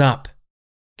things up.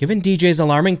 Given DJ's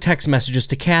alarming text messages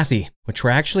to Kathy, which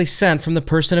were actually sent from the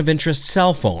person of interest's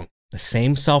cell phone, the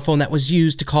same cell phone that was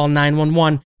used to call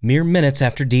 911 mere minutes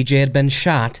after DJ had been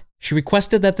shot, she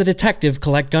requested that the detective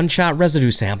collect gunshot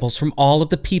residue samples from all of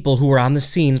the people who were on the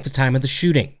scene at the time of the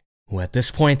shooting, who at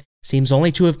this point seems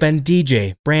only to have been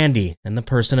DJ, Brandy, and the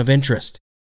person of interest.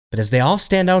 But as they all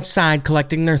stand outside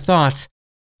collecting their thoughts,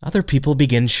 other people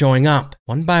begin showing up,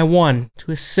 one by one,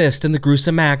 to assist in the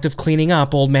gruesome act of cleaning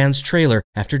up Old Man's trailer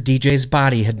after DJ's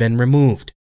body had been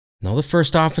removed. Though the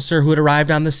first officer who had arrived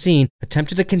on the scene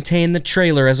attempted to contain the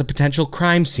trailer as a potential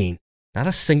crime scene, not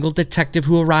a single detective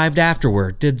who arrived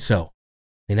afterward did so.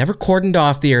 They never cordoned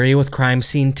off the area with crime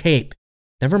scene tape,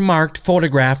 never marked,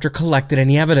 photographed, or collected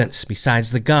any evidence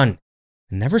besides the gun,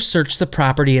 and never searched the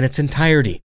property in its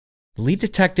entirety. The lead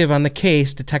detective on the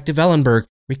case, Detective Ellenberg,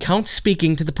 recounts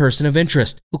speaking to the person of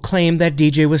interest, who claimed that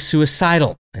DJ was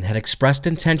suicidal and had expressed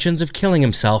intentions of killing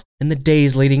himself in the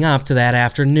days leading up to that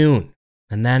afternoon.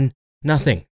 And then,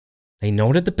 nothing. They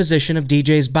noted the position of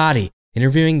DJ's body,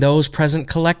 interviewing those present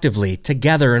collectively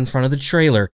together in front of the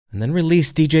trailer, and then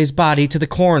released DJ's body to the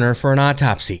coroner for an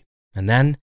autopsy. And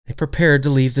then, they prepared to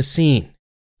leave the scene.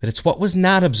 But it's what was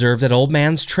not observed at Old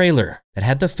Man's trailer that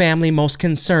had the family most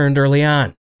concerned early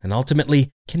on, and ultimately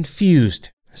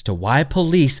confused as to why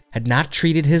police had not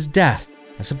treated his death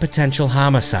as a potential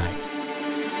homicide.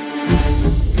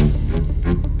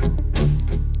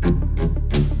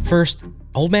 First,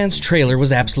 Old Man's trailer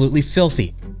was absolutely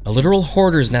filthy, a literal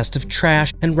hoarder's nest of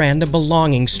trash and random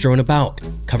belongings strewn about,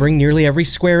 covering nearly every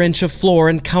square inch of floor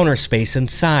and counter space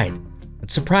inside. But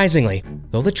surprisingly,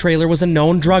 though the trailer was a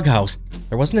known drug house,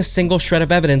 there wasn't a single shred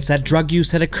of evidence that drug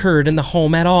use had occurred in the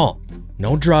home at all.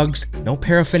 No drugs, no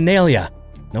paraphernalia,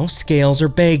 no scales or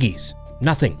baggies,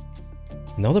 nothing.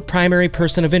 And though the primary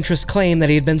person of interest claimed that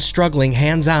he had been struggling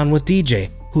hands-on with DJ,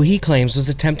 who he claims was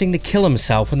attempting to kill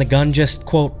himself when the gun just,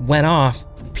 quote, went off,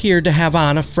 appeared to have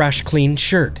on a fresh, clean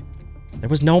shirt. There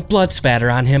was no blood spatter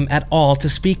on him at all to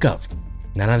speak of.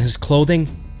 Not on his clothing,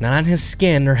 not on his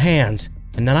skin or hands,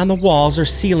 and none on the walls or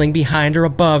ceiling behind or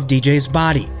above DJ's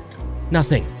body.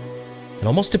 Nothing. It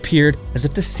almost appeared as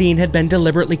if the scene had been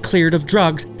deliberately cleared of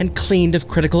drugs and cleaned of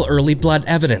critical early blood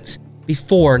evidence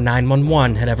before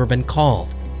 911 had ever been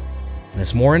called. And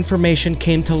as more information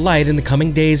came to light in the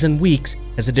coming days and weeks,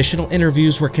 as additional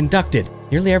interviews were conducted,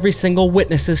 nearly every single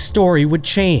witness's story would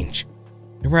change.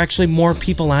 There were actually more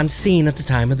people on scene at the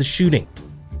time of the shooting,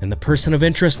 and the person of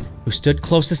interest who stood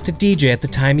closest to DJ at the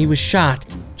time he was shot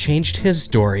changed his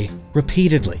story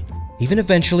repeatedly, even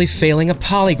eventually failing a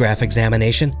polygraph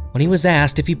examination when he was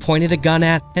asked if he pointed a gun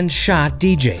at and shot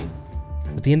DJ.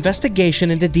 But the investigation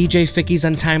into DJ Fickey's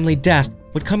untimely death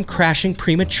would come crashing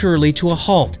prematurely to a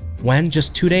halt when,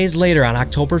 just 2 days later on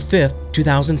October 5th,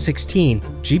 2016,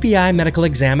 GBI medical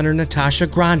examiner Natasha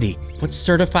Grandi would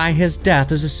certify his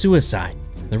death as a suicide,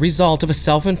 the result of a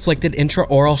self-inflicted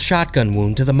intraoral shotgun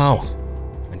wound to the mouth.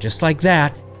 And just like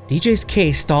that, DJ's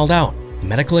case stalled out, the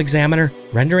medical examiner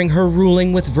rendering her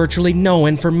ruling with virtually no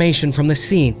information from the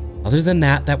scene other than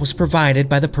that was provided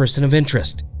by the person of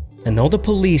interest. And though the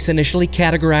police initially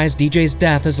categorized DJ's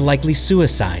death as likely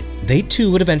suicide, they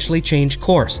too would eventually change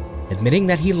course, admitting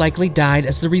that he likely died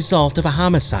as the result of a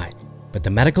homicide. But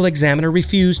the medical examiner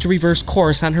refused to reverse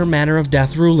course on her manner of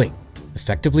death ruling,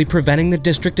 effectively preventing the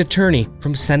district attorney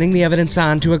from sending the evidence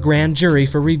on to a grand jury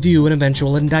for review and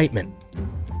eventual indictment.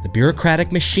 The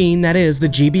bureaucratic machine that is the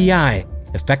GBI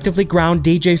effectively ground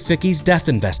DJ Ficky's death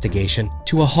investigation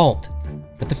to a halt.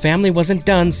 But the family wasn't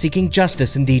done seeking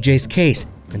justice in DJ's case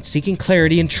and seeking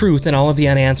clarity and truth in all of the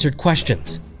unanswered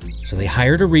questions. So they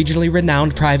hired a regionally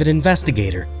renowned private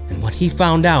investigator, and what he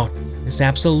found out is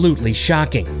absolutely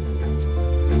shocking.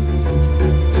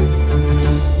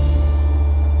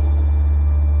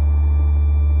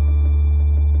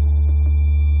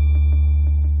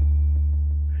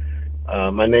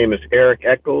 My name is Eric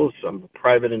Eccles. I'm a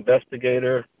private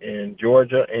investigator in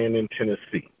Georgia and in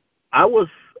Tennessee. I was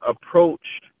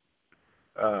approached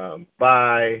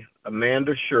by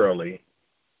Amanda Shirley,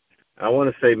 I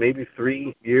want to say maybe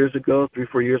 3 or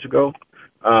 4 years ago,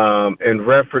 in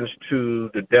reference to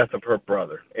the death of her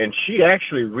brother. And she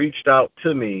actually reached out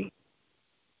to me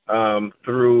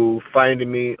through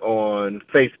finding me on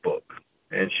Facebook,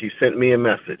 and she sent me a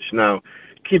message. Now,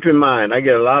 keep in mind, I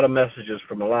get a lot of messages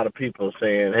from a lot of people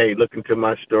saying, hey, look into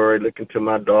my story, look into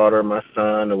my daughter, my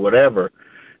son, or whatever.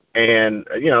 And,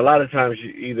 you know, a lot of times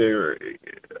either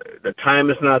the time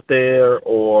is not there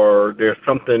or there's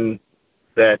something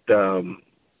that,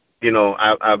 you know,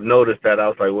 I've noticed that I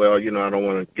was like, well, you know, I don't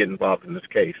want to get involved in this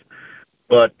case.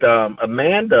 But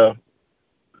Amanda,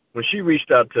 when she reached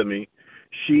out to me,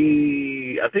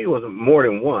 I think it was more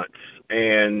than once,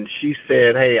 and she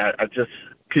said, hey,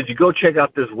 could you go check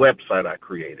out this website I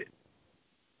created?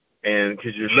 And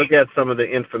could you look at some of the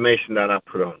information that I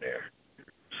put on there?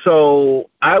 So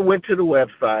I went to the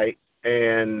website,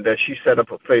 and she set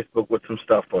up a Facebook with some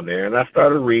stuff on there, and I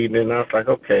started reading, and I was like,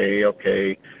 okay,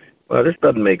 well, this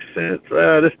doesn't make sense.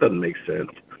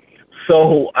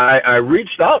 So I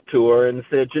reached out to her and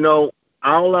said, you know,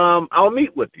 I'll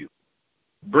meet with you.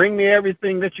 Bring me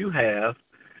everything that you have,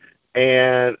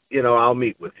 and, you know, I'll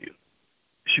meet with you.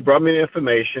 She brought me the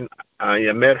information.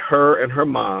 I met her and her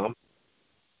mom.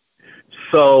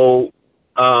 So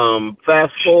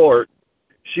fast forward,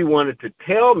 she wanted to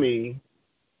tell me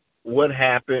what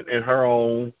happened in her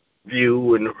own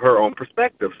view and her own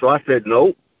perspective. So I said,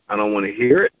 nope, I don't want to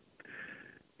hear it.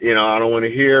 You know, I don't want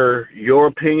to hear your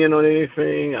opinion on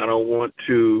anything. I don't want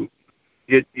to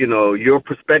get, you know, your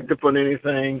perspective on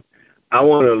anything. I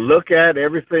want to look at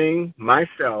everything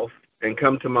myself and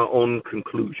come to my own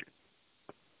conclusion.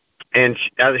 And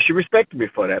she respected me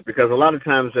for that, because a lot of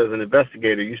times as an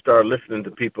investigator, you start listening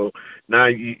to people. Now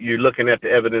you're looking at the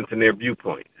evidence and their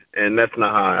viewpoint, and that's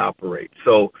not how I operate.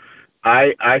 So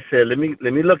I said, let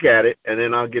me look at it, and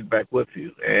then I'll get back with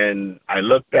you. And I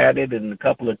looked at it in a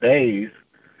couple of days.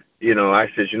 You know, I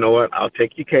said, you know what, I'll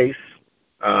take your case,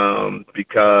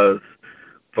 because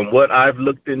from what I've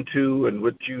looked into and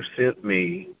what you sent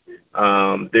me,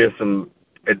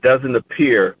 it doesn't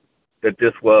appear that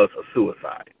this was a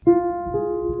suicide.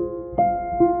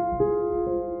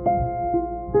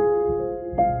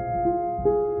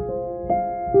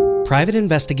 Private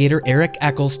investigator Eric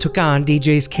Eccles took on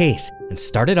DJ's case and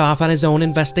started off on his own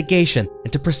investigation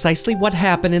into precisely what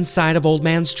happened inside of Old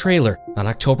Man's trailer on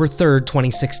October 3rd,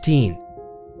 2016.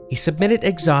 He submitted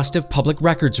exhaustive public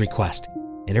records request,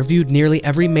 interviewed nearly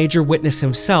every major witness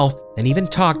himself, and even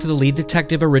talked to the lead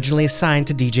detective originally assigned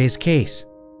to DJ's case.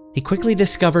 He quickly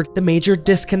discovered the major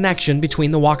disconnection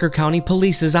between the Walker County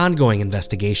Police's ongoing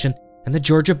investigation and the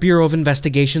Georgia Bureau of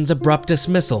Investigation's abrupt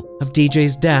dismissal of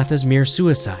DJ's death as mere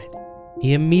suicide.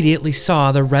 He immediately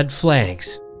saw the red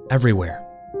flags everywhere.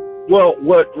 Well,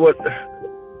 what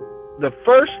the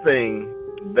first thing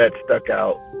that stuck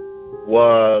out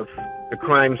was the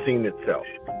crime scene itself.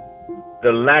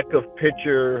 The lack of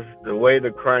pictures, the way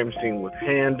the crime scene was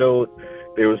handled.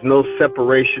 There was no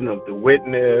separation of the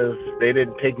witness. They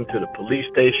didn't take him to the police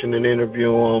station and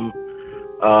interview him.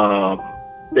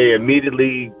 They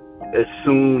immediately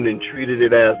assumed and treated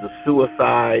it as a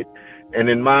suicide. And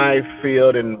in my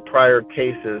field, in prior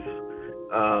cases,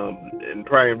 in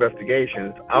prior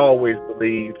investigations, I always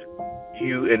believed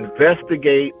you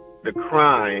investigate the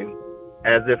crime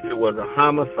as if it was a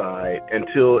homicide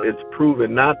until it's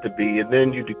proven not to be, and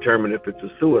then you determine if it's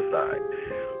a suicide.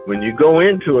 When you go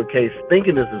into a case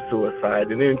thinking it's a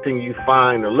suicide, and anything you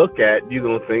find or look at, you're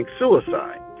going to think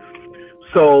suicide.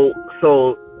 So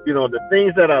the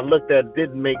things that I looked at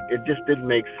just didn't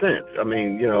make sense. I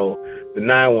mean, the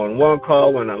 911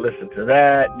 call, when I listened to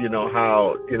that,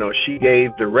 how, she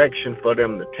gave direction for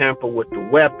them to tamper with the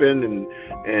weapon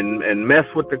and mess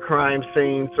with the crime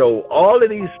scene. So all of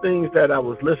these things that I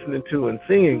was listening to and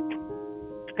seeing,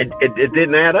 it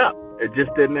didn't add up. It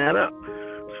just didn't add up.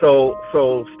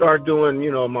 So start doing,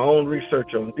 my own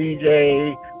research on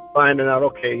DJ, finding out,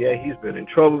 okay, yeah, he's been in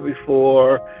trouble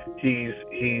before. He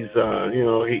used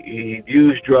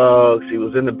drugs. He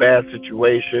was in a bad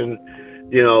situation,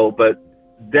 but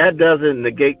that doesn't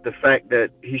negate the fact that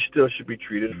he still should be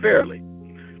treated fairly.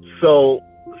 So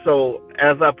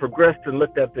as I progressed and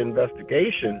looked at the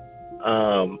investigation,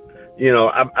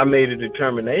 I made a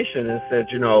determination and said,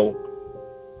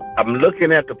 I'm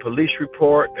looking at the police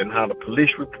report and how the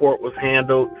police report was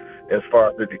handled as far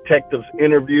as the detectives'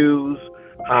 interviews,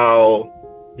 how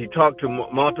he talked to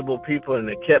multiple people and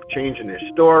they kept changing their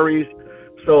stories.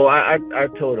 So I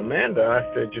told Amanda,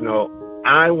 I said,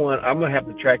 I'm going to have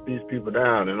to track these people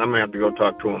down, and I'm going to have to go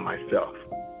talk to them myself.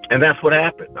 And that's what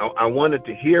happened. I wanted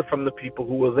to hear from the people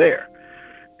who were there.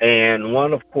 And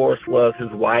one, of course, was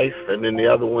his wife, and then the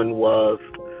other one was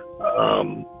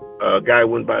a guy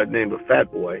went by the name of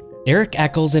Fat Boy. Eric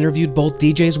Eccles interviewed both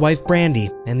DJ's wife, Brandy,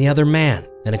 and the other man,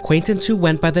 an acquaintance who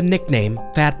went by the nickname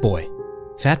Fat Boy.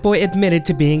 Fat Boy admitted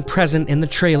to being present in the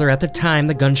trailer at the time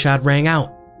the gunshot rang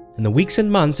out. In the weeks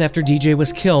and months after DJ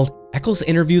was killed, Eccles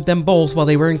interviewed them both while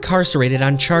they were incarcerated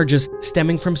on charges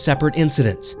stemming from separate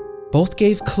incidents. Both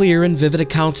gave clear and vivid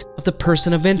accounts of the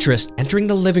person of interest entering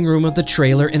the living room of the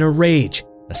trailer in a rage,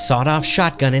 a sawed-off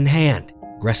shotgun in hand,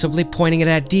 aggressively pointing it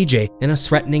at DJ in a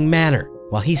threatening manner,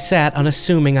 while he sat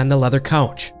unassuming on the leather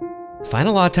couch. The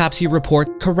final autopsy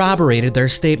report corroborated their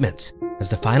statements, as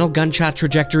the final gunshot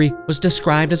trajectory was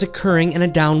described as occurring in a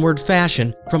downward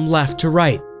fashion from left to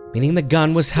right, meaning the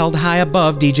gun was held high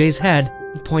above DJ's head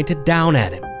and pointed down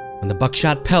at him. When the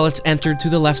buckshot pellets entered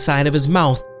through the left side of his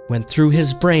mouth, went through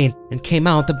his brain, and came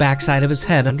out the backside of his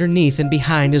head underneath and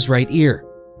behind his right ear.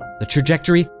 The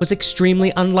trajectory was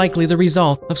extremely unlikely the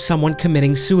result of someone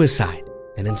committing suicide,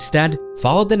 and instead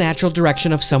followed the natural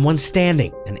direction of someone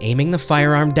standing and aiming the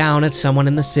firearm down at someone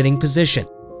in the sitting position.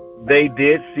 They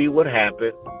did see what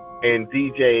happened, and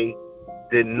DJ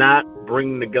did not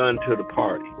bring the gun to the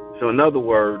party. So in other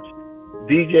words,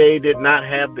 DJ did not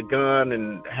have the gun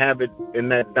and have it in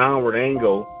that downward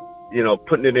angle,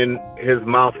 putting it in his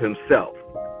mouth himself.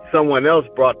 Someone else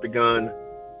brought the gun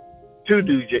to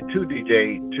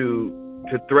DJ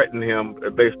to threaten him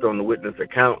based on the witness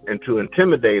account and to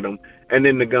intimidate him, and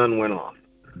then the gun went off.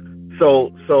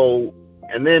 So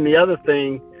and then the other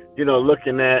thing,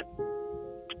 looking at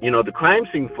the crime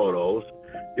scene photos,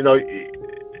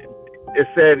 it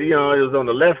said, it was on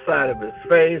the left side of his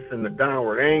face and the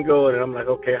downward angle. And I'm like,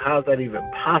 okay, how's that even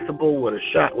possible with a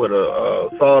shot, with a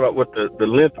sawed with the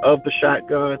length of the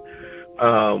shotgun?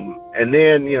 And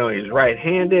then, he's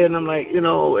right-handed. And I'm like,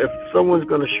 if someone's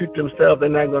going to shoot themselves, they're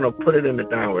not going to put it in the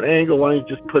downward angle. Why don't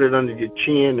you just put it under your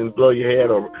chin and blow your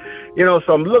head over?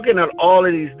 So I'm looking at all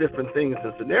of these different things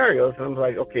and scenarios. And I'm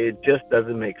like, okay, it just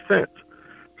doesn't make sense.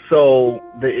 So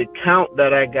the account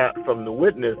that I got from the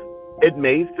witness, it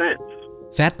made sense.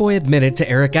 Fat Boy admitted to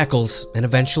Eric Eccles, and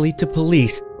eventually to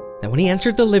police, that when he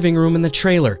entered the living room in the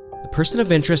trailer, the person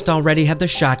of interest already had the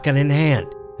shotgun in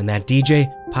hand, and that DJ,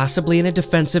 possibly in a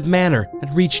defensive manner,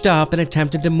 had reached up and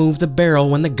attempted to move the barrel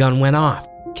when the gun went off,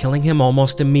 killing him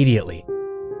almost immediately.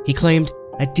 He claimed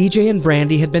that DJ and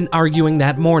Brandy had been arguing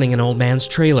that morning in Old Man's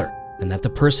trailer, and that the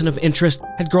person of interest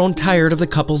had grown tired of the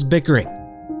couple's bickering,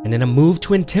 and in a move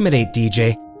to intimidate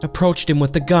DJ, approached him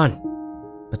with the gun.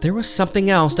 But there was something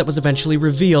else that was eventually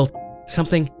revealed,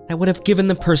 something that would have given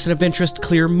the person of interest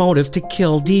clear motive to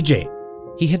kill DJ.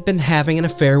 He had been having an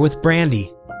affair with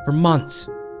Brandy for months,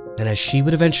 and as she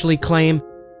would eventually claim,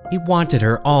 he wanted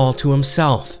her all to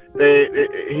himself.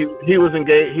 He was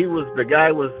engaged. The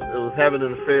guy was having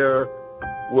an affair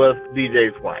with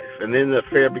DJ's wife, and then the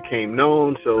affair became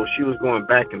known. So she was going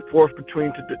back and forth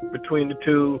between the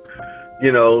two.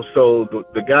 So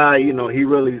the guy, he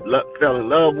really fell in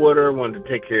love with her, wanted to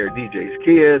take care of DJ's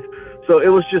kids. So it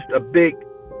was just a big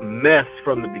mess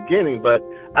from the beginning, but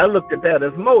I looked at that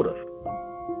as motive.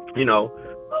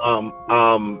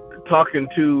 Talking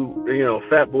to,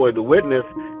 Fat Boy, the witness,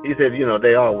 he said,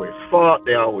 they always fought,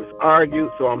 they always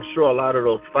argued. So I'm sure a lot of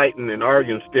those fighting and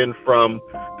arguing stemmed from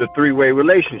the three-way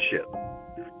relationship.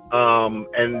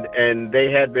 and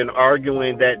they had been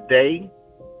arguing that day.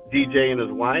 DJ and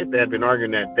his wife, they had been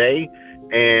arguing that day,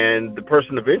 and the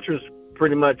person of interest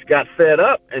pretty much got fed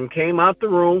up and came out the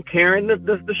room carrying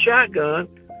the shotgun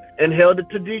and held it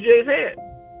to DJ's head.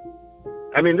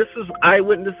 I mean, this is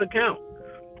eyewitness account.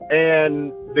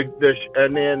 And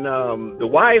the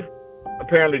wife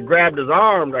apparently grabbed his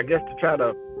arm, I guess, to try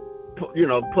to,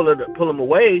 pull him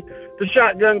away. The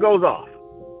shotgun goes off.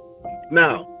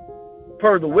 Now,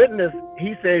 per the witness,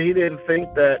 he said he didn't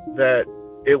think that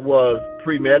it was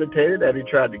premeditated, that he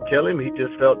tried to kill him. He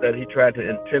just felt that he tried to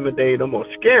intimidate him or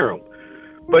scare him.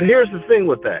 But here's the thing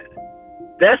with that.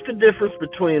 That's the difference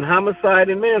between homicide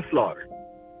and manslaughter.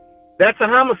 That's a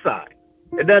homicide.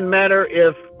 It doesn't matter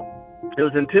if it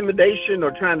was intimidation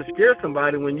or trying to scare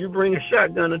somebody. When you bring a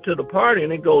shotgun into the party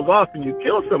and it goes off and you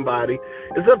kill somebody,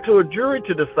 it's up to a jury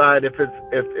to decide if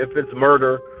it's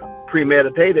murder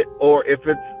premeditated or if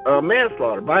it's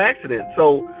manslaughter by accident.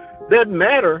 So it doesn't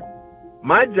matter.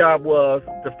 My job was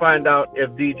to find out if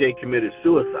DJ committed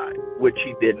suicide, which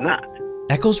he did not.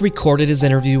 Echols recorded his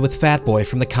interview with Fatboy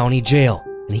from the county jail,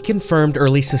 and he confirmed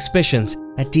early suspicions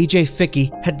that DJ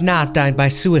Fickey had not died by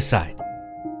suicide.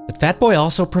 But Fatboy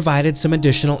also provided some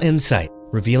additional insight,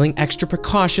 revealing extra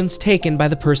precautions taken by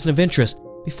the person of interest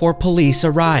before police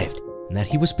arrived, and that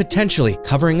he was potentially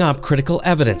covering up critical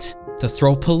evidence to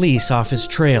throw police off his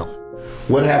trail.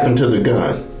 What happened to the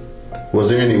gun? Was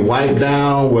there any wipe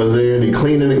down? Was there any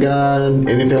cleaning the gun?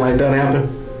 Anything like that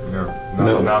happen?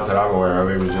 No, not that I'm aware of.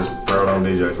 It was just thrown on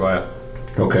DJ's lap.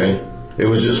 Okay. It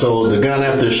was just so the gun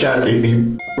after the shot,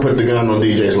 he put the gun on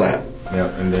DJ's lap.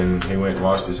 Yep, and then he went and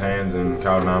washed his hands and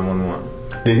called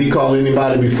 911. Did he call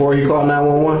anybody before he called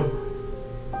 911?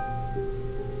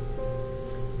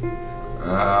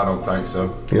 I don't think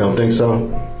so. You don't think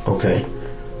so? Okay.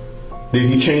 Did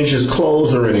he change his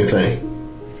clothes or anything?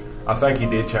 I think he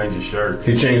did change his shirt.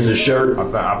 He changed his shirt?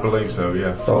 I believe so,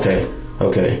 yeah. Okay.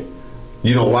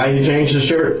 You know why he changed his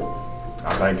shirt?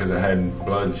 I think because it had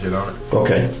blood and shit on it.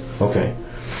 Okay.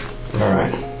 All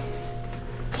right.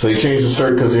 So he changed the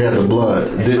shirt because he had the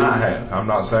blood. It might have. I'm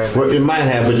not saying that. Well, it might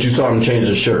have, but you saw him change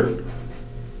the shirt.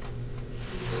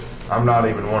 I'm not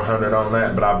even 100 on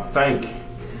that, but I think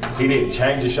he didn't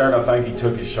change his shirt. I think he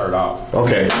took his shirt off.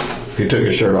 Okay. He took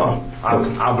his shirt off.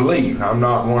 I believe. I'm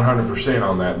not 100%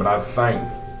 on that, but I think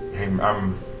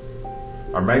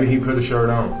or maybe he put a shirt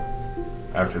on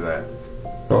after that.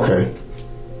 Okay.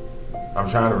 I'm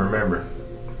trying to remember.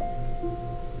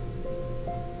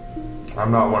 I'm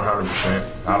not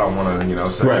 100%. I don't want to,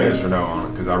 say yes or no on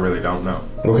it because I really don't know.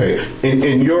 Okay.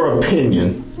 In your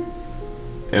opinion,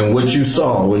 and what you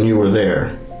saw when you were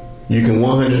there, you can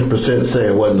 100% say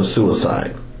it wasn't a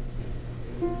suicide.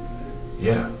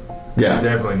 Yeah.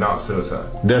 Definitely not suicide.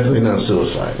 Definitely not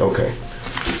suicide. Okay.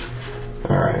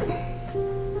 All right.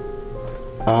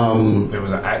 It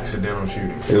was an accidental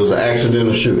shooting. It was an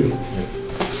accidental shooting. Yeah.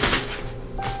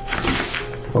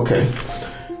 Okay.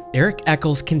 Eric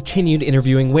Echols continued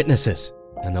interviewing witnesses,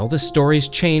 and though the stories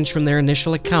changed from their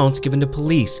initial accounts given to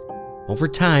police, over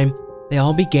time, they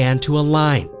all began to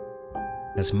align.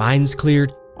 As minds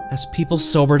cleared, as people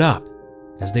sobered up,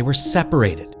 as they were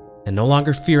separated and no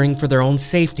longer fearing for their own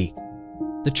safety,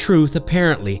 the truth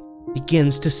apparently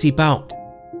begins to seep out.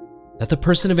 That the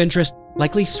person of interest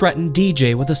likely threatened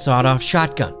DJ with a sawed-off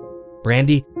shotgun,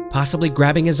 Brandy possibly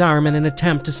grabbing his arm in an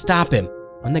attempt to stop him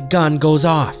when the gun goes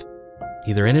off,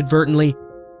 either inadvertently,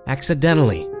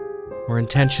 accidentally, or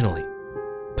intentionally.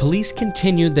 Police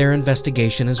continued their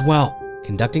investigation as well,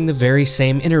 conducting the very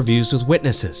same interviews with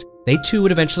witnesses. They too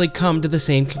would eventually come to the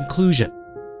same conclusion,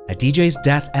 that DJ's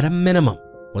death at a minimum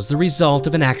was the result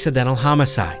of an accidental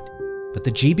homicide. But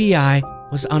the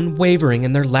GBI was unwavering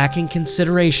in their lacking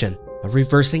consideration of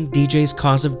reversing DJ's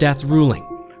cause of death ruling.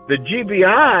 The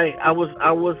GBI, I was,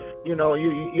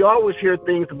 you always hear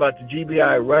things about the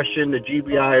GBI rushing, the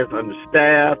GBI is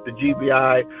understaffed, the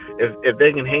GBI, if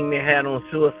they can hang their hat on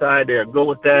suicide, they'll go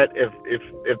with that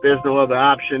if there's no other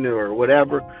option or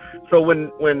whatever. So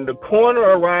when the coroner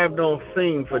arrived on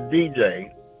scene for DJ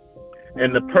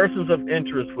and the persons of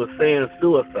interest was saying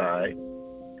suicide,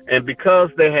 and because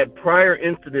they had prior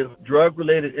incidents,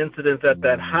 drug-related incidents at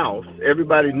that house,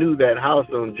 everybody knew that house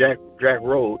on Jack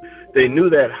Road. They knew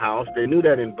that house. They knew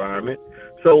that environment.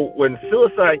 So when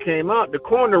suicide came out, the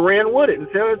coroner ran with it and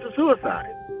said it's a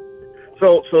suicide.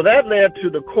 So that led to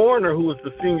the coroner, who was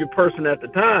the senior person at the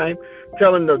time,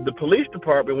 telling the police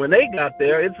department when they got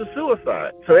there, it's a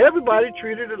suicide. So everybody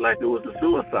treated it like it was a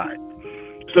suicide.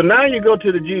 So now you go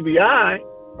to the GBI.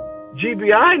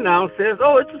 GBI now says,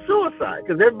 oh, it's a suicide,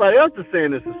 because everybody else is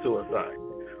saying it's a suicide.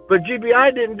 But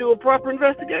GBI didn't do a proper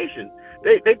investigation.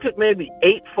 They took maybe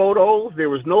 8 photos. There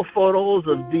was no photos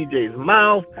of DJ's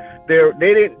mouth. They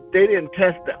didn't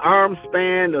test the arm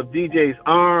span of DJ's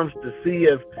arms to see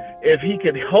if he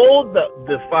could hold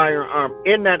the firearm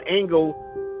in that angle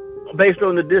based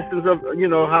on the distance of, you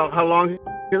know, how long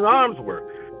his arms were.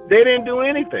 They didn't do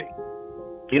anything.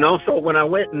 You know, so when I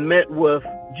went and met with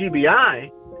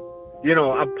GBI, you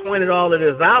know, I pointed all of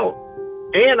this out.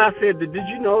 And I said, did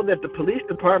you know that the police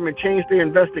department changed their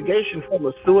investigation from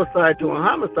a suicide to a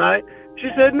homicide? She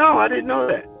said, no, I didn't know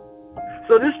that.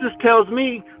 So this just tells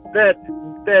me that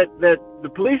the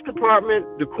police department,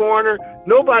 the coroner,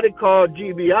 nobody called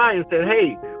GBI and said,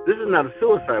 hey, this is not a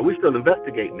suicide. We're still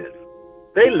investigating this.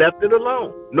 They left it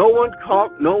alone. No one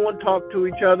talked to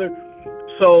each other.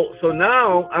 So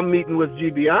now I'm meeting with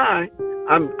GBI.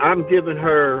 I'm giving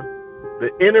her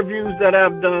the interviews that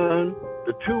I've done,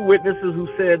 the 2 witnesses who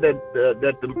said that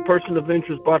the person of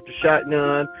interest bought the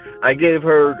shotgun. I gave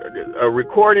her a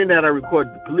recording that I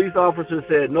recorded. The police officer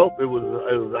said, nope, it was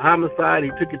a homicide. He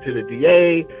took it to the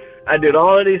DA. I did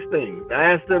all of these things. I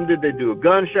asked them, did they do a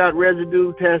gunshot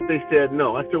residue test? They said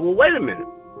no. I said, well, wait a minute.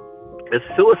 It's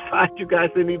suicide. You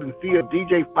guys didn't even see if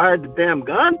DJ fired the damn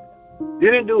gun? You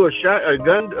didn't do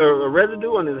a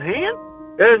residue on his hand?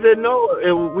 They said,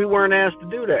 no, we weren't asked to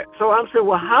do that. So I'm saying,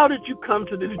 well, how did you come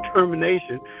to the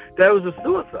determination that it was a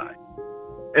suicide?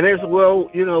 And they said, well,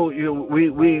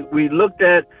 we looked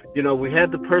at, we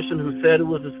had the person who said it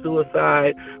was a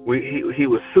suicide. He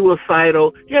was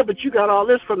suicidal. Yeah, but you got all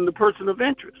this from the person of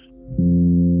interest.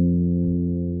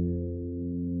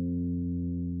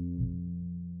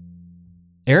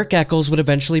 Eric Eccles would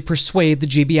eventually persuade the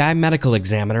GBI medical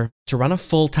examiner to run a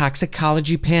full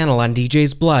toxicology panel on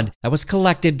DJ's blood that was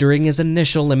collected during his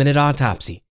initial limited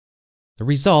autopsy. The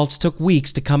results took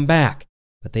weeks to come back,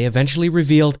 but they eventually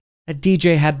revealed that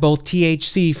DJ had both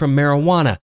THC from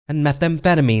marijuana and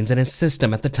methamphetamines in his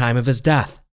system at the time of his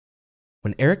death.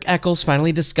 When Eric Eccles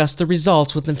finally discussed the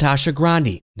results with Natasha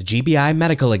Grandi, the GBI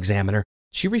medical examiner,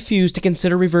 she refused to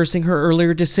consider reversing her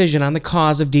earlier decision on the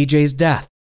cause of DJ's death.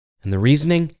 And the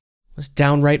reasoning was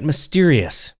downright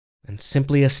mysterious and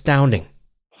simply astounding.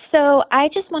 So I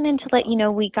just wanted to let you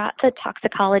know we got the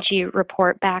toxicology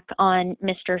report back on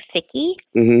Mr. Ficky,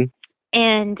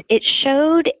 and it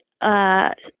showed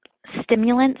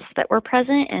stimulants that were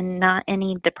present and not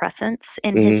any depressants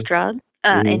in his drug,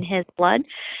 in his blood.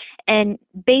 And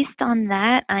based on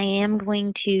that, I am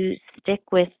going to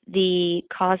stick with the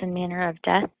cause and manner of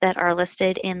death that are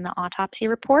listed in the autopsy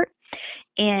report.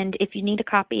 And if you need a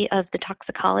copy of the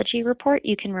toxicology report,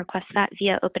 you can request that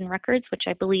via Open Records, which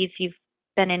I believe you've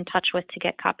been in touch with to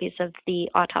get copies of the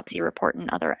autopsy report and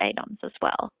other items as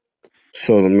well.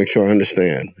 So to make sure I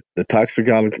understand, the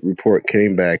toxicology report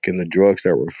came back and the drugs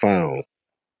that were found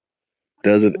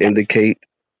doesn't indicate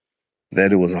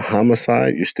that it was a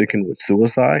homicide. You're sticking with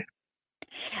suicide?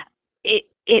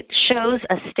 It shows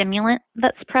a stimulant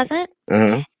that's present,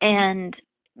 and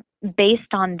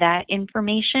based on that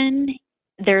information,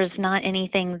 there's not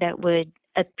anything that would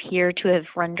appear to have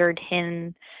rendered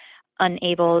him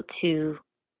unable to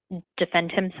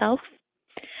defend himself,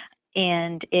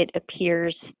 and it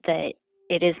appears that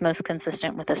it is most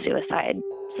consistent with a suicide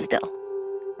still.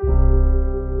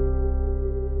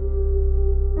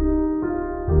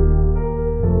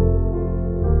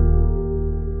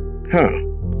 Huh.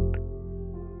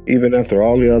 Even after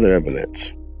all the other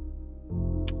evidence?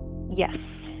 Yes.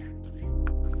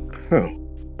 Huh.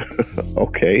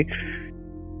 Okay.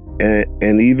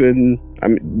 And even, I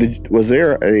mean, was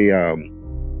there a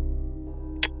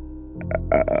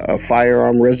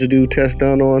firearm residue test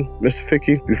done on Mr.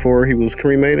 Ficky before he was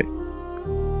cremated?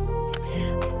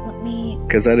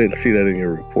 Because I didn't see that in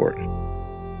your report.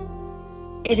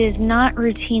 It is not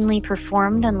routinely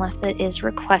performed unless it is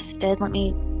requested. Let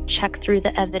me check through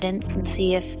the evidence and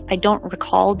see if I don't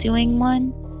recall doing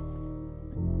one.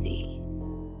 Let's see.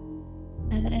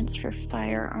 Evidence for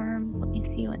firearm. Let me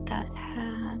see what that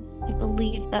has. I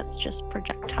believe that's just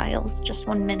projectiles. Just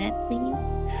 1 minute, please.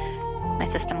 My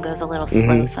system goes a little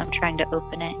slow, so I'm trying to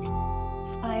open it.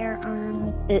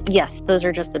 Firearms. Yes, those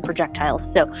are just the projectiles.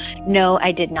 So, no,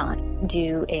 I did not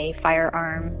do a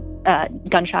firearm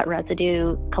gunshot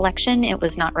residue collection. It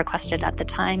was not requested at the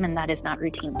time, and that is not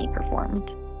routinely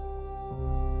performed.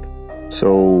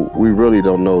 So we really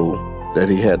don't know that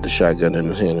he had the shotgun in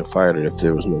his hand and fired it if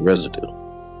there was no residue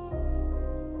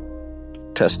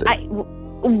tested.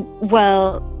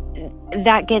 Well,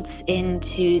 that gets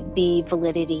into the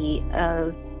validity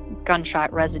of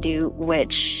gunshot residue,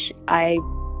 which I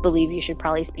believe you should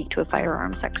probably speak to a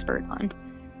firearms expert on.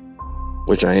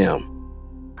 Which I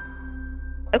am.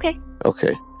 Okay.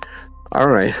 Okay. All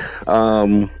right.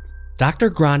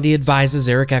 Dr. Grandi advises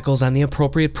Eric Eccles on the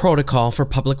appropriate protocol for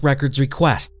public records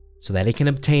request so that he can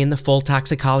obtain the full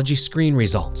toxicology screen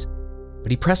results.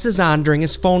 But he presses on during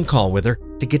his phone call with her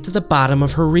to get to the bottom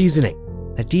of her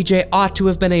reasoning, that DJ ought to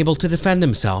have been able to defend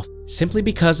himself simply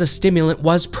because a stimulant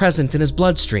was present in his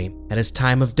bloodstream at his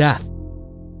time of death.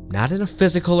 Not in a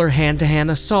physical or hand-to-hand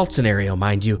assault scenario,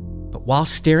 mind you, but while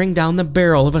staring down the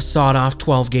barrel of a sawed-off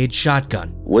 12-gauge shotgun.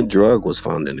 What drug was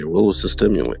found in there? What was the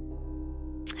stimulant?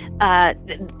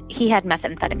 He had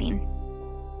methamphetamine.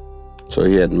 So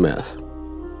he had meth.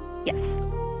 Yes.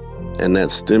 And that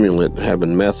stimulant,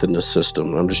 having meth in the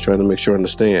system, I'm just trying to make sure I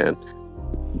understand,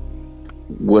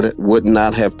 would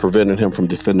not have prevented him from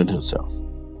defending himself.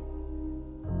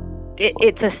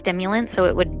 It's a stimulant, so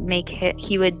it would make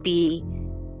he would be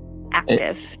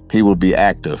active. He would be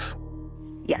active.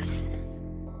 Yes.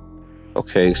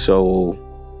 Okay, so,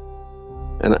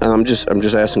 and I'm just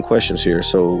asking questions here.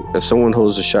 So, if someone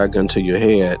holds a shotgun to your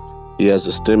head, he has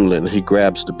a stimulant, and he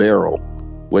grabs the barrel,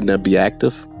 wouldn't that be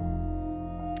active?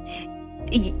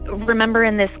 Remember,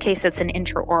 in this case, it's an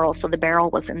intraoral, so the barrel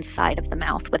was inside of the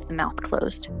mouth with the mouth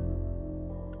closed.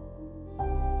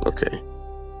 Okay.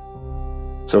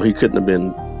 So he couldn't have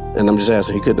been, and I'm just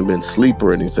asking, he couldn't have been asleep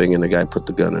or anything, and the guy put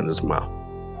the gun in his mouth.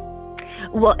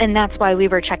 Well, and that's why we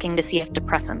were checking to see if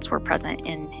depressants were present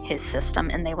in his system,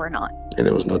 and they were not. And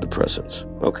there was no depressants.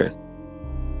 Okay.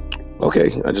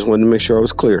 Okay, I just wanted to make sure I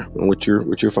was clear on what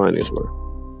your findings were.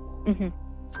 Mm-hmm.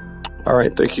 All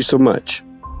right, thank you so much.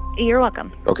 You're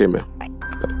welcome. Okay, ma'am. Bye.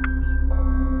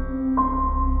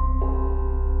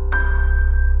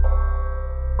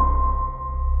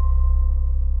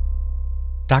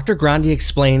 Dr. Grandi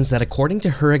explains that according to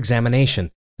her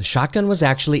examination, the shotgun was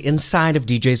actually inside of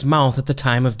DJ's mouth at the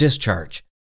time of discharge.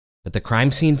 But the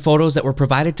crime scene photos that were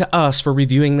provided to us for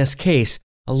reviewing this case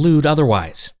allude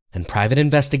otherwise, and private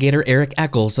investigator Eric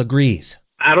Eccles agrees.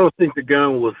 I don't think the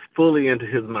gun was fully into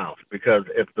his mouth, because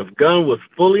if the gun was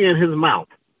fully in his mouth,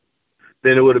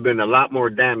 then it would have been a lot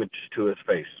more damage to his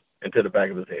face and to the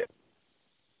back of his head.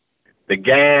 The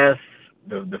gas,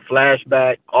 the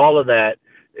flashback, all of that,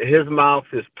 his mouth,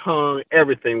 his tongue,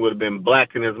 everything would have been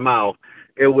black in his mouth.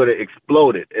 It would have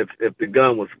exploded if the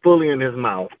gun was fully in his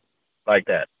mouth like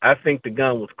that. I think the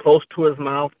gun was close to his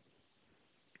mouth.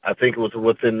 I think it was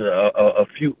within a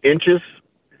few inches.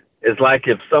 It's like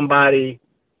if somebody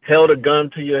held a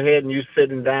gun to your head and you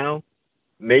sitting down,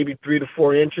 maybe 3 to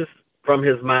 4 inches from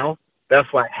his mouth.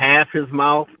 That's why half his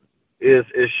mouth is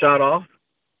shot off.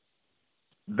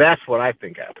 That's what I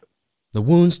think happened. The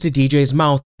wounds to DJ's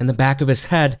mouth and the back of his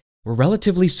head were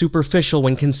relatively superficial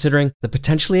when considering the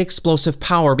potentially explosive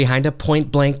power behind a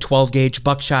point-blank 12-gauge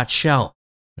buckshot shell,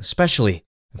 especially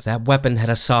if that weapon had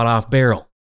a sawed-off barrel.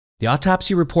 The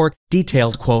autopsy report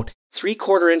detailed, quote,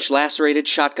 3/4-inch lacerated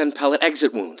shotgun pellet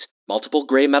exit wounds. Multiple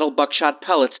gray metal buckshot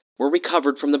pellets were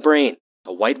recovered from the brain.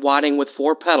 A white wadding with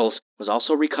 4 petals was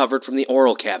also recovered from the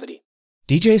oral cavity.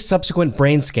 DJ's subsequent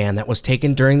brain scan that was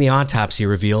taken during the autopsy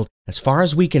revealed, as far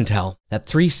as we can tell, that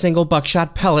 3 single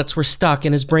buckshot pellets were stuck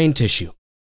in his brain tissue.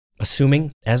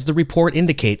 Assuming, as the report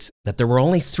indicates, that there were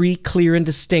only 3 clear and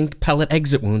distinct pellet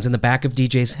exit wounds in the back of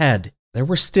DJ's head, there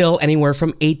were still anywhere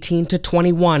from 18 to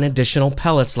 21 additional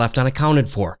pellets left unaccounted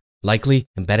for, likely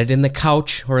embedded in the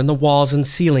couch or in the walls and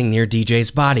ceiling near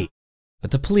DJ's body.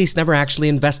 But the police never actually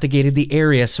investigated the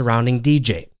area surrounding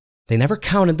DJ. They never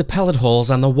counted the pellet holes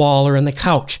on the wall or in the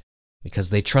couch, because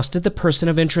they trusted the person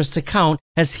of interest's account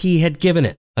as he had given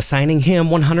it, assigning him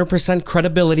 100%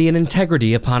 credibility and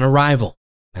integrity upon arrival.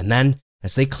 And then,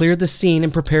 as they cleared the scene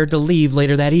and prepared to leave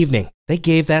later that evening, they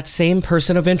gave that same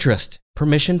person of interest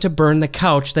permission to burn the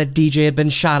couch that DJ had been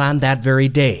shot on that very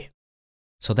day.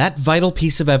 So that vital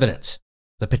piece of evidence,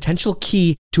 the potential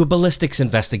key to a ballistics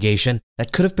investigation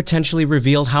that could have potentially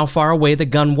revealed how far away the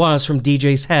gun was from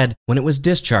DJ's head when it was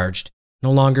discharged,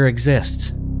 no longer exists.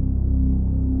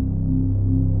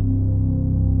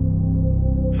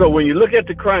 So when you look at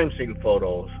the crime scene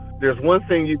photos, there's one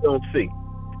thing you don't see.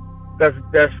 That's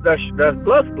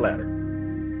blood splatter.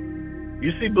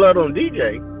 You see blood on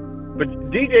DJ, but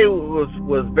DJ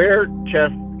was bare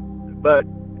chest, but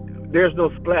there's no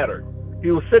splatter. He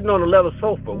was sitting on a leather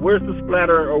sofa. Where's the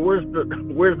splatter, or where's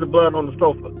the blood on the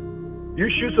sofa? You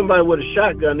shoot somebody with a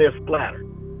shotgun, they're splattered.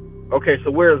 Okay, so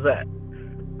where's that?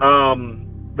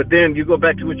 But then you go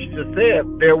back to what you just said.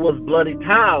 There was bloody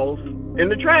towels in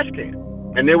the trash can,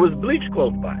 and there was bleach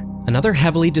close by. Another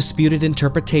heavily disputed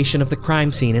interpretation of the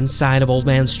crime scene inside of Old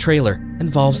Man's trailer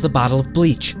involves the bottle of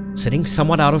bleach sitting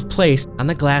somewhat out of place on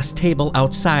the glass table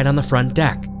outside on the front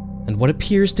deck. and what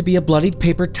appears to be a bloodied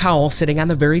paper towel sitting on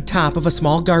the very top of a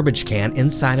small garbage can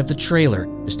inside of the trailer,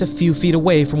 just a few feet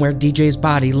away from where DJ's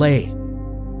body lay.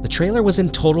 The trailer was in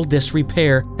total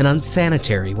disrepair and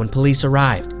unsanitary when police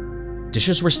arrived.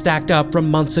 Dishes were stacked up from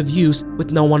months of use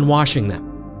with no one washing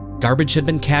them. Garbage had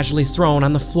been casually thrown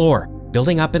on the floor,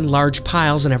 building up in large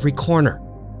piles in every corner.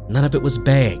 None of it was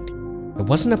bagged. It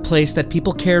wasn't a place that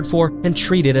people cared for and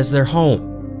treated as their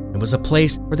home. It was a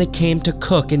place where they came to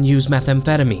cook and use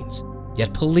methamphetamines.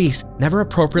 Yet police never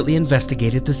appropriately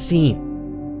investigated the scene.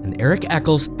 And Eric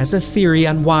Eccles has a theory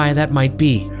on why that might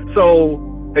be. So,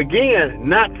 again,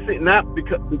 not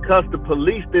because the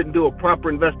police didn't do a proper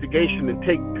investigation and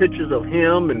take pictures of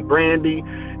him and Brandy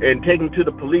and take him to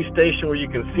the police station where you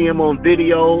can see him on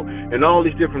video and all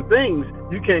these different things,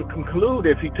 you can't conclude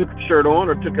if he took the shirt on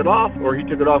or took it off, or he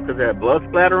took it off because it had blood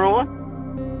splatter on,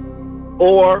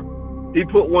 or he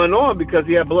put one on because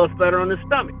he had blood splatter on his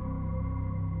stomach.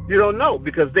 You don't know,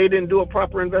 because they didn't do a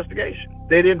proper investigation.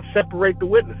 They didn't separate the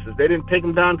witnesses. They didn't take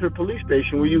them down to the police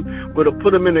station where you would have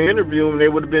put them in an interview and they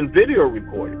would have been video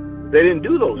recorded. They didn't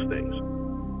do those things.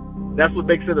 That's what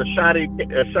makes it a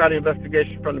shoddy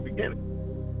investigation from the beginning.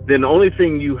 Then the only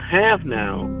thing you have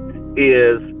now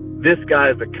is this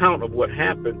guy's account of what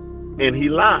happened, and he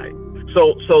lied.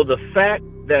 So the fact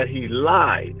that he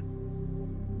lied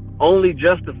only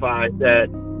justified that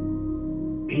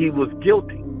he was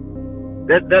guilty.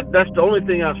 That's the only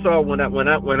thing I saw when I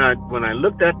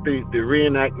looked at the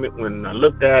reenactment, when I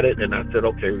looked at it and I said,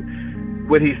 okay,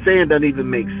 what he's saying doesn't even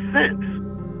make sense.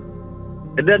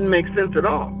 It doesn't make sense at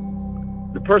all.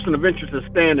 The person of interest is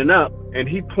standing up and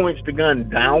he points the gun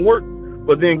downward.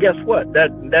 Well, then guess what?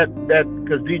 That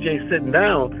because DJ's sitting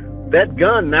down, that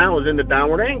gun now is in the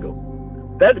downward angle.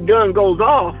 That gun goes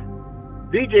off,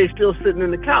 DJ's still sitting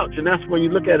in the couch, and that's when you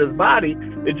look at his body,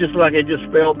 it's just like it just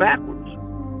fell backwards.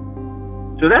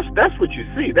 So that's what you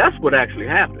see. That's what actually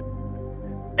happened.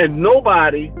 And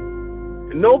nobody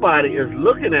is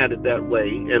looking at it that way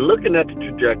and looking at the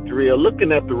trajectory or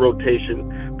looking at the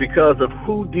rotation because of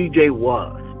who DJ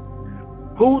was.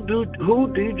 Who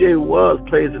DJ was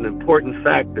plays an important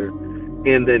factor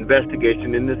in the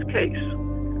investigation in this case.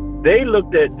 They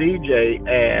looked at DJ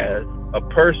as a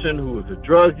person who was a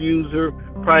drug user,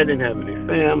 probably didn't have any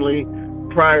family,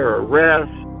 prior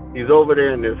arrests. He's over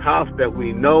there in this house that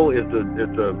we know is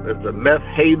a meth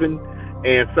haven,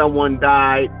 and someone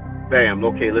died. Bam,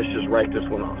 okay, let's just write this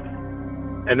one off.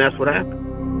 And that's what happened.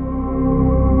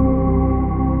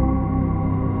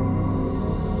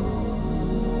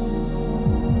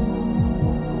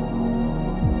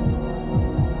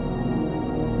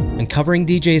 In covering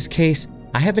DJ's case,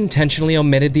 I have intentionally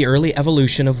omitted the early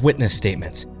evolution of witness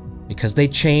statements because they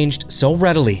changed so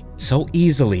readily, so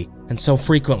easily, and so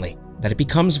frequently that it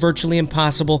becomes virtually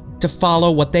impossible to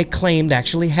follow what they claimed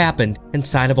actually happened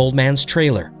inside of Old Man's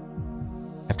trailer.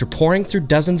 After pouring through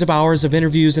dozens of hours of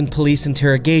interviews and police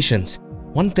interrogations,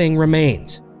 one thing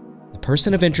remains. The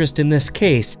person of interest in this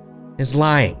case is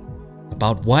lying.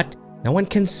 About what? No one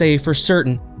can say for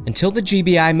certain until the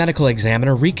GBI medical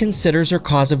examiner reconsiders her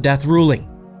cause of death ruling,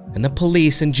 and the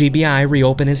police and GBI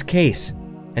reopen his case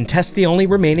and test the only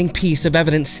remaining piece of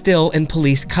evidence still in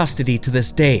police custody to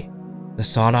this day, the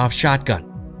sawed-off shotgun.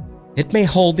 It may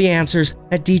hold the answers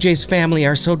that DJ's family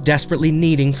are so desperately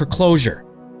needing for closure.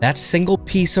 That single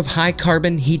piece of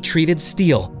high-carbon, heat-treated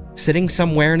steel sitting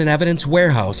somewhere in an evidence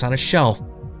warehouse on a shelf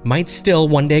might still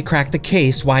one day crack the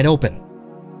case wide open.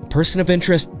 The person of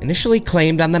interest initially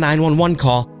claimed on the 911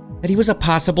 call that he was a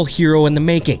possible hero in the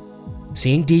making,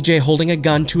 seeing DJ holding a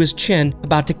gun to his chin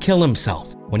about to kill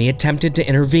himself when he attempted to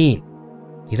intervene.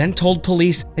 He then told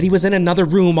police that he was in another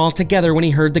room altogether when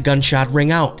he heard the gunshot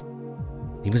ring out.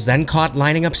 He was then caught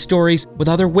lining up stories with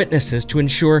other witnesses to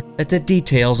ensure that the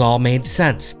details all made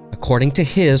sense, according to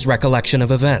his recollection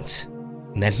of events,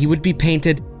 and that he would be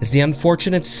painted as the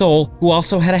unfortunate soul who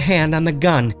also had a hand on the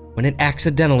gun when it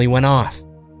accidentally went off.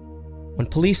 When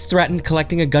police threatened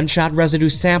collecting a gunshot residue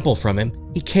sample from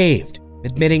him, he caved,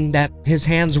 admitting that his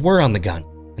hands were on the gun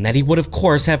and that he would of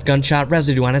course have gunshot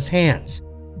residue on his hands.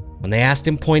 When they asked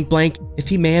him point blank if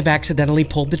he may have accidentally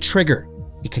pulled the trigger,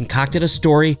 he concocted a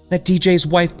story that DJ's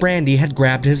wife Brandy had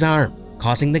grabbed his arm,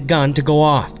 causing the gun to go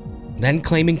off, then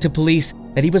claiming to police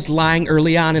that he was lying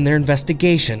early on in their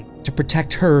investigation to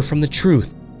protect her from the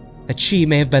truth, that she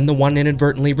may have been the one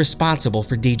inadvertently responsible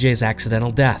for DJ's accidental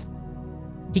death.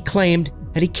 He claimed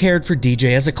that he cared for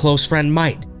DJ as a close friend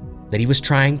might, that he was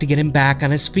trying to get him back on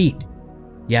his feet.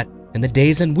 Yet, in the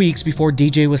days and weeks before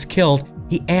DJ was killed,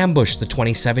 he ambushed the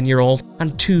 27-year-old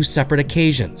on 2 separate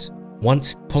occasions,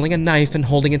 once pulling a knife and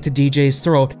holding it to DJ's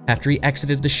throat after he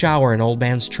exited the shower in Old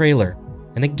Man's trailer,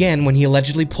 and again when he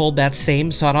allegedly pulled that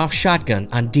same sawed-off shotgun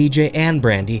on DJ and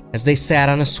Brandy as they sat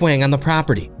on a swing on the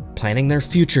property, planning their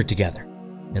future together.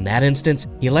 In that instance,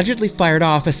 he allegedly fired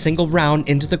off a single round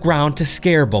into the ground to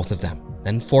scare both of them,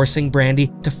 then forcing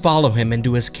Brandy to follow him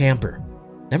into his camper.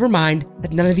 Never mind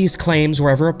that none of these claims were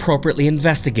ever appropriately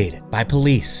investigated by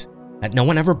police, that no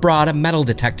one ever brought a metal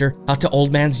detector out to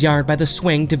Old Man's yard by the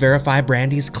swing to verify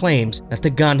Brandy's claims that the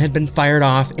gun had been fired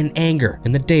off in anger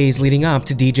in the days leading up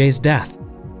to DJ's death.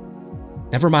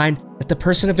 Never mind that the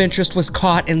person of interest was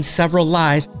caught in several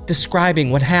lies describing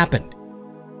what happened.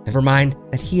 Never mind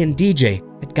that he and DJ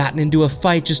had gotten into a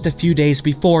fight just a few days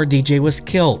before DJ was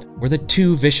killed, where the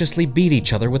two viciously beat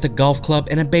each other with a golf club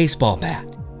and a baseball bat.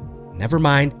 Never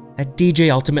mind that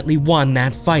DJ ultimately won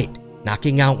that fight,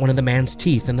 knocking out one of the man's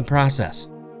teeth in the process.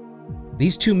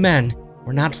 These two men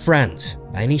were not friends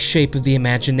by any shape of the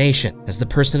imagination, as the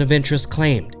person of interest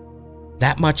claimed.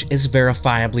 That much is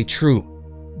verifiably true.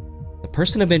 The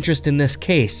person of interest in this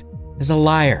case is a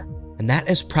liar, and that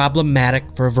is problematic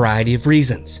for a variety of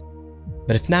reasons.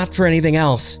 But if not for anything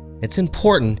else, it's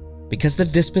important because the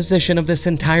disposition of this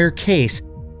entire case,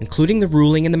 including the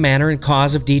ruling in the manner and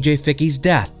cause of DJ Ficky's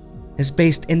death, is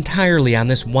based entirely on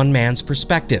this one man's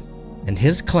perspective and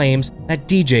his claims that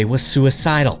DJ was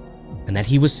suicidal and that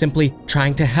he was simply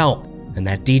trying to help and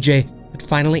that DJ had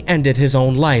finally ended his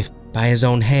own life by his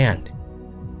own hand.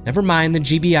 Never mind the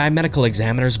GBI medical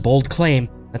examiner's bold claim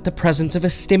that the presence of a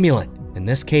stimulant, in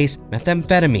this case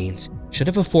methamphetamines, should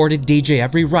have afforded DJ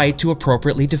every right to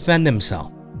appropriately defend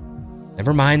himself.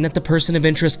 Never mind that the person of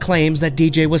interest claims that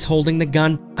DJ was holding the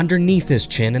gun underneath his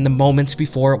chin in the moments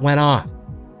before it went off.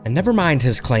 And never mind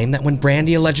his claim that when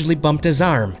Brandy allegedly bumped his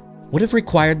arm, would have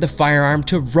required the firearm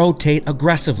to rotate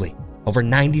aggressively over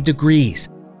 90 degrees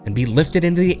and be lifted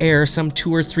into the air some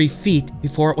 2 or 3 feet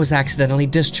before it was accidentally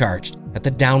discharged at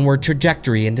the downward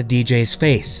trajectory into DJ's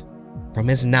face from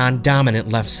his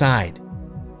non-dominant left side.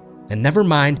 And never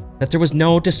mind that there was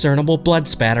no discernible blood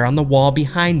spatter on the wall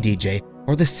behind DJ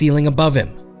or the ceiling above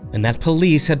him, and that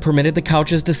police had permitted the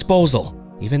couch's disposal,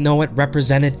 even though it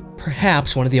represented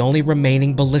perhaps one of the only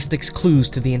remaining ballistics clues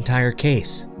to the entire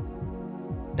case.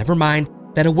 Never mind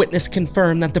that a witness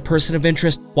confirmed that the person of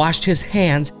interest washed his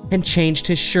hands and changed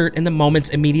his shirt in the moments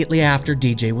immediately after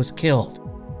DJ was killed.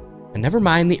 And never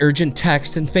mind the urgent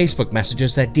texts and Facebook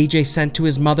messages that DJ sent to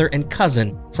his mother and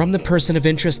cousin from the person of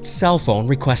interest's cell phone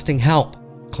requesting help,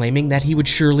 claiming that he would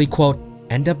surely, quote,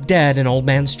 end up dead in Old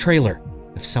Man's trailer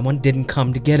if someone didn't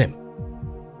come to get him.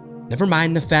 Never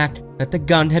mind the fact that the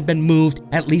gun had been moved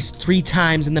at least 3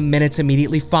 times in the minutes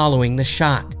immediately following the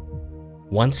shot,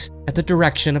 once at the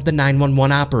direction of the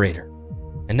 911 operator.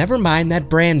 And never mind that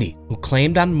Brandy, who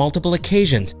claimed on multiple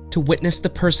occasions to witness the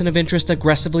person of interest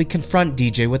aggressively confront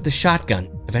DJ with the shotgun,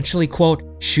 eventually, quote,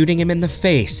 shooting him in the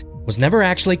face, was never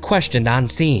actually questioned on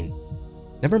scene.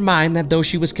 Never mind that though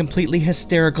she was completely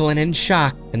hysterical and in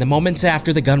shock in the moments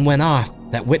after the gun went off,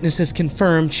 that witnesses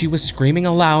confirmed she was screaming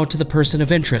aloud to the person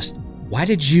of interest, "Why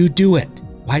did you do it?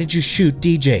 Why did you shoot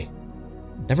DJ?"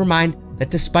 Never mind that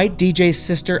despite DJ's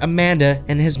sister Amanda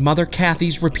and his mother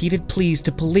Kathy's repeated pleas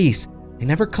to police, they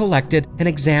never collected and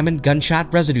examined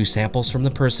gunshot residue samples from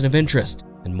the person of interest,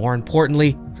 and more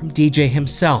importantly, from DJ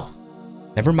himself.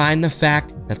 Never mind the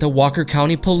fact that the Walker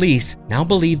County Police now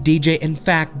believe DJ in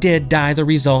fact did die the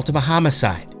result of a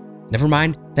homicide. Never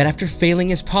mind that after failing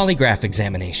his polygraph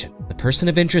examination, the person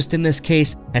of interest in this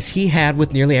case, as he had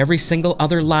with nearly every single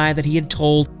other lie that he had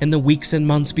told in the weeks and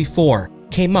months before,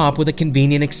 came up with a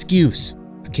convenient excuse,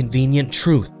 a convenient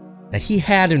truth, that he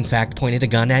had in fact pointed a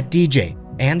gun at DJ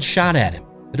and shot at him,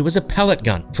 but it was a pellet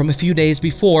gun from a few days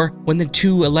before when the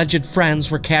 2 alleged friends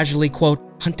were casually, quote,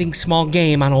 hunting small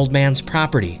game on Old Man's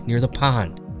property near the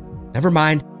pond. Never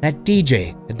mind that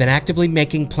DJ had been actively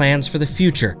making plans for the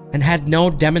future and had no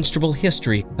demonstrable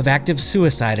history of active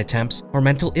suicide attempts or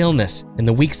mental illness in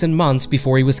the weeks and months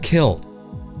before he was killed.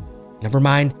 Never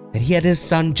mind that he had his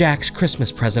son Jack's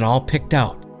Christmas present all picked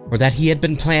out, or that he had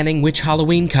been planning which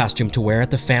Halloween costume to wear at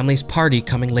the family's party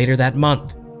coming later that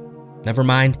month. Never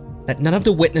mind that none of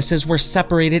the witnesses were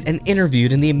separated and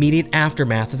interviewed in the immediate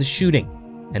aftermath of the shooting,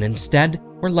 and instead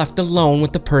were left alone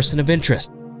with the person of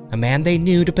interest, a man they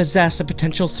knew to possess a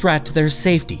potential threat to their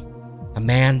safety, a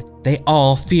man they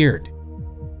all feared.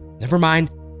 Never mind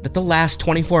that the last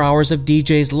 24 hours of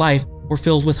DJ's life were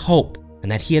filled with hope,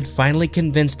 and that he had finally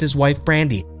convinced his wife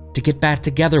Brandy to get back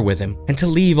together with him and to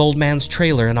leave Old Man's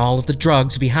trailer and all of the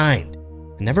drugs behind.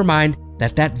 And never mind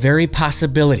that that very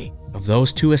possibility of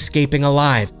those 2 escaping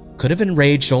alive could have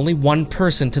enraged only one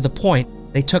person to the point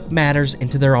they took matters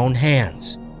into their own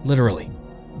hands, literally.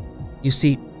 You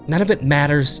see, none of it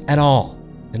matters at all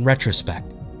in retrospect,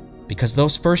 because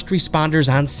those first responders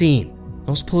on scene,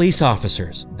 those police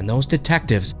officers, and those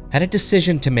detectives had a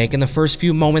decision to make in the first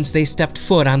few moments they stepped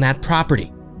foot on that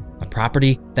property, a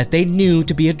property that they knew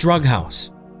to be a drug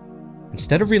house.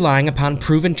 Instead of relying upon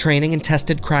proven training and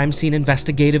tested crime scene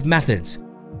investigative methods,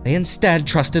 they instead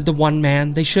trusted the one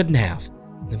man they shouldn't have,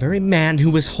 the very man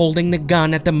who was holding the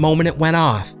gun at the moment it went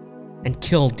off and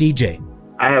killed DJ.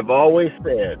 I have always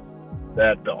said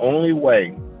that the only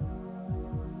way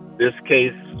this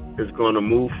case is going to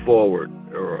move forward,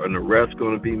 or an arrest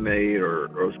going to be made, or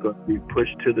it's going to be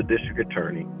pushed to the district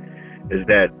attorney, is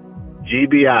that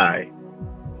GBI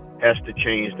has to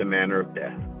change the manner of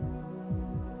death.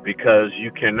 Because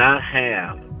you cannot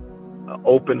have an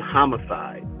open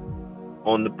homicide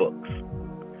on the books.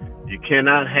 You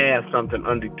cannot have something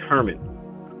undetermined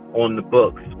on the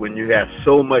books when you have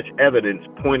so much evidence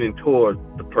pointing toward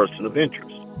the person of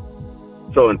interest.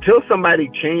 So until somebody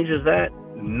changes that,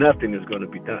 nothing is going to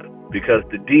be done, because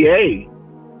the DA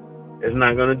is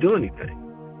not going to do anything.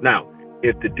 Now,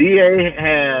 if the DA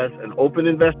has an open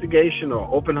investigation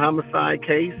or open homicide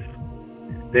case,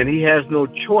 then he has no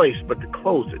choice but to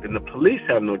close it. And the police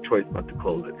have no choice but to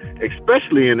close it,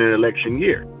 especially in an election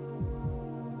year.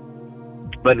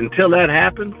 But until that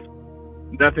happens,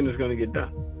 nothing is going to get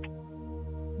done.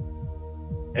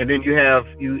 And then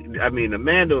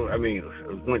Amanda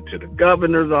went to the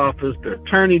governor's office, the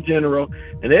attorney general,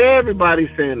 and everybody's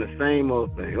saying the same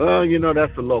old thing. Well,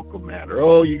 that's a local matter.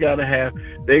 Oh, they got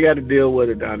to deal with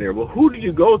it down there. Well, who do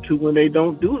you go to when they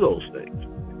don't do those things?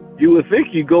 You would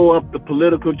think you go up the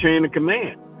political chain of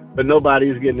command, but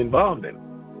nobody's getting involved in it.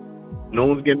 No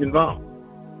one's getting involved.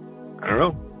 I don't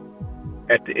know.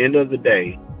 At the end of the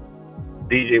day,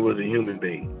 DJ was a human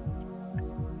being.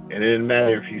 And it didn't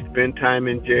matter if he spent time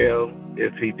in jail,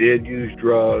 if he did use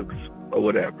drugs or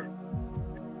whatever.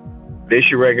 They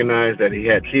should recognize that he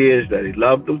had kids, that he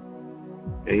loved them,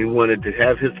 and he wanted to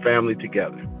have his family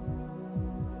together.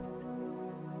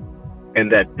 And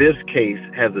that this case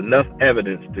has enough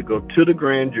evidence to go to the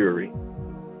grand jury,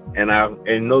 and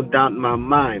no doubt in my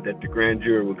mind that the grand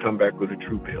jury will come back with a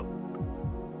true bill.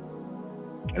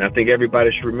 And I think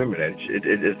everybody should remember that.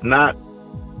 It's not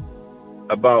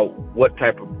about what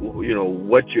type of,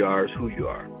 what you are, is who you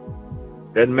are.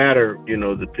 Doesn't matter,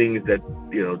 the things that,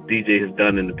 DJ has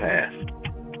done in the past.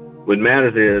 What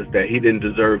matters is that he didn't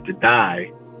deserve to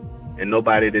die, and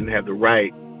nobody didn't have the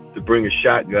right to bring a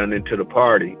shotgun into the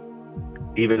party,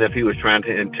 even if he was trying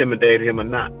to intimidate him or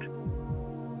not.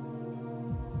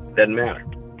 Doesn't matter.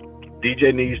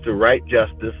 DJ needs the right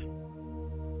justice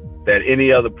that any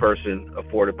other person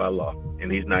afforded by law, and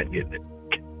he's not getting it.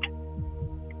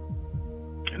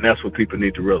 And that's what people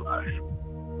need to realize.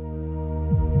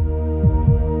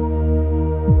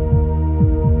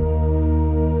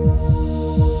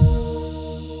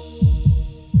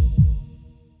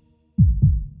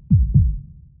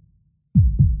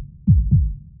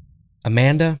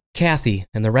 Amanda, Kathy,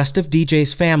 and the rest of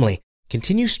DJ's family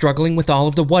continue struggling with all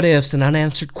of the what-ifs and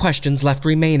unanswered questions left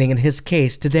remaining in his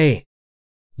case today.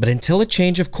 But until a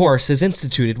change of course is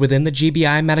instituted within the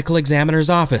GBI medical examiner's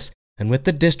office and with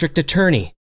the district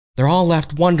attorney, they're all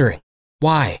left wondering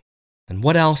why and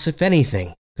what else, if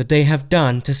anything, could they have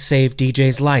done to save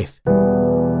DJ's life.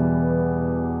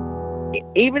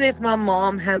 Even if my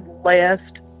mom had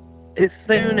left as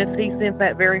soon as he sent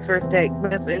that very first text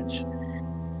message,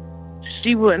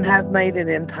 she wouldn't have made it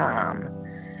in time.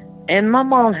 And my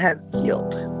mom had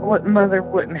guilt. What mother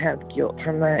wouldn't have guilt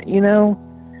from that,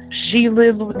 She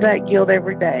lives with that guilt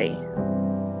every day.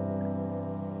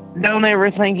 Don't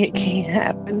ever think it can't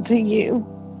happen to you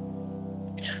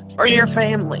or your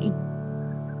family.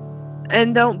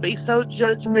 And don't be so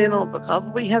judgmental, because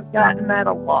we have gotten that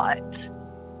a lot.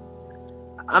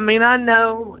 I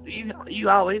know you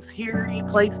always hear you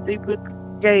play stupid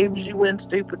games, you win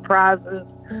stupid prizes.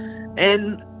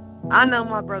 And I know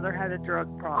my brother had a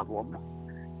drug problem.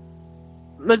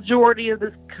 Majority of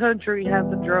this country has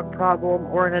a drug problem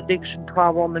or an addiction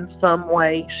problem in some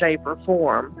way, shape, or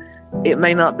form. It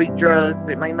may not be drugs,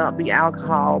 it may not be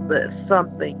alcohol, but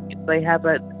something. They have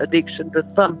an addiction to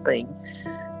something.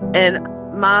 And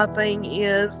my thing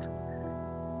is,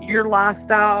 your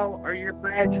lifestyle or your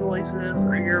bad choices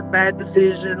or your bad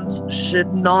decisions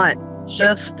should not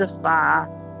justify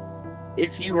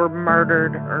if you were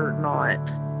murdered or not.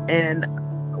 And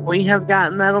we have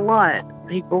gotten that a lot.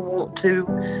 People want to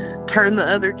turn the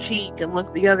other cheek and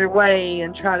look the other way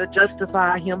and try to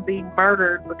justify him being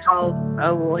murdered because,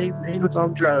 he was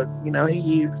on drugs. He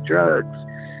used drugs.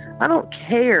 I don't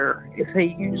care if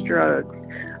he used drugs.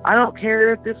 I don't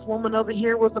care if this woman over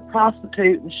here was a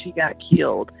prostitute and she got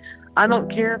killed. I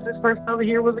don't care if this person over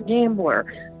here was a gambler.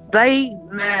 They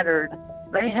mattered.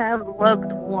 They have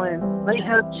loved ones. They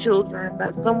have children.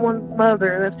 That's someone's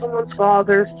mother. That's someone's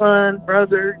father, son,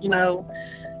 brother, you know.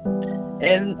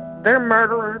 And their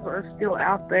murderers are still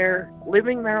out there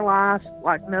living their life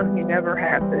like nothing ever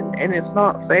happened. And it's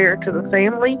not fair to the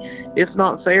family. It's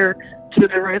not fair to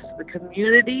the rest of the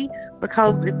community,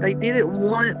 because if they did it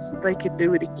once, they could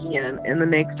do it again. And the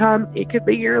next time, it could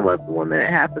be your loved one that it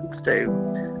happens to.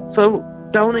 So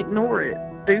don't ignore it.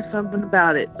 Do something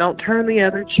about it. Don't turn the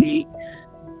other cheek.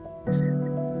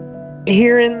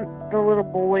 Hearing the little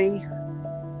boy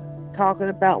talking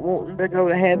about wanting to go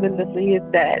to heaven to see his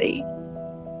daddy,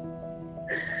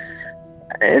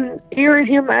 and hearing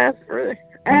him ask for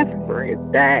his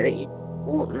daddy,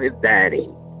 wanting his daddy.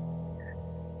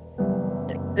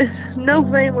 No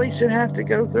family should have to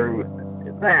go through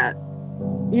that,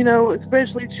 you know,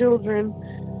 especially children.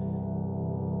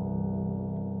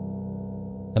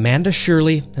 Amanda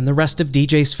Shirley and the rest of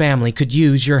DJ's family could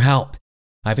use your help.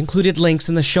 I've included links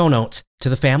in the show notes to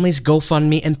the family's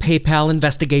GoFundMe and PayPal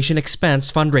investigation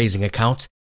expense fundraising accounts,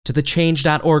 to the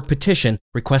Change.org petition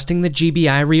requesting the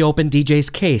GBI reopen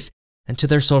DJ's case, and to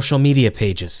their social media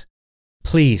pages.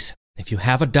 Please, if you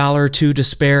have $1 or $2 to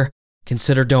spare,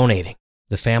 consider donating.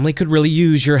 The family could really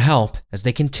use your help as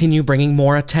they continue bringing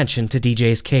more attention to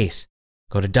DJ's case.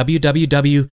 Go to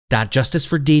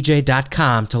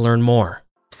www.justicefordj.com to learn more.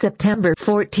 September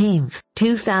 14th,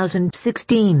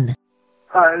 2016.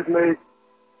 Hi, it's me. I'm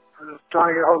just trying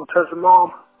to get hold of Tessa's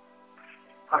mom.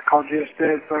 I called you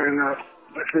instead, so I can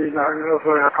make sure you're not going to know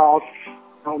who I called.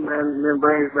 Oh man, me and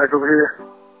Brady's back over here.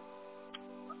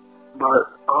 But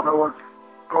I don't know what's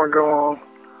going to go on.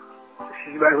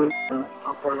 She's back with me. I'm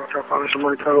probably going to try to find her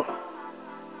somewhere to go.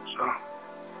 So,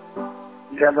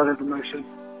 you got that information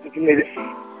if you need it.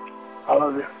 I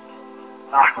love you.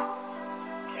 Bye.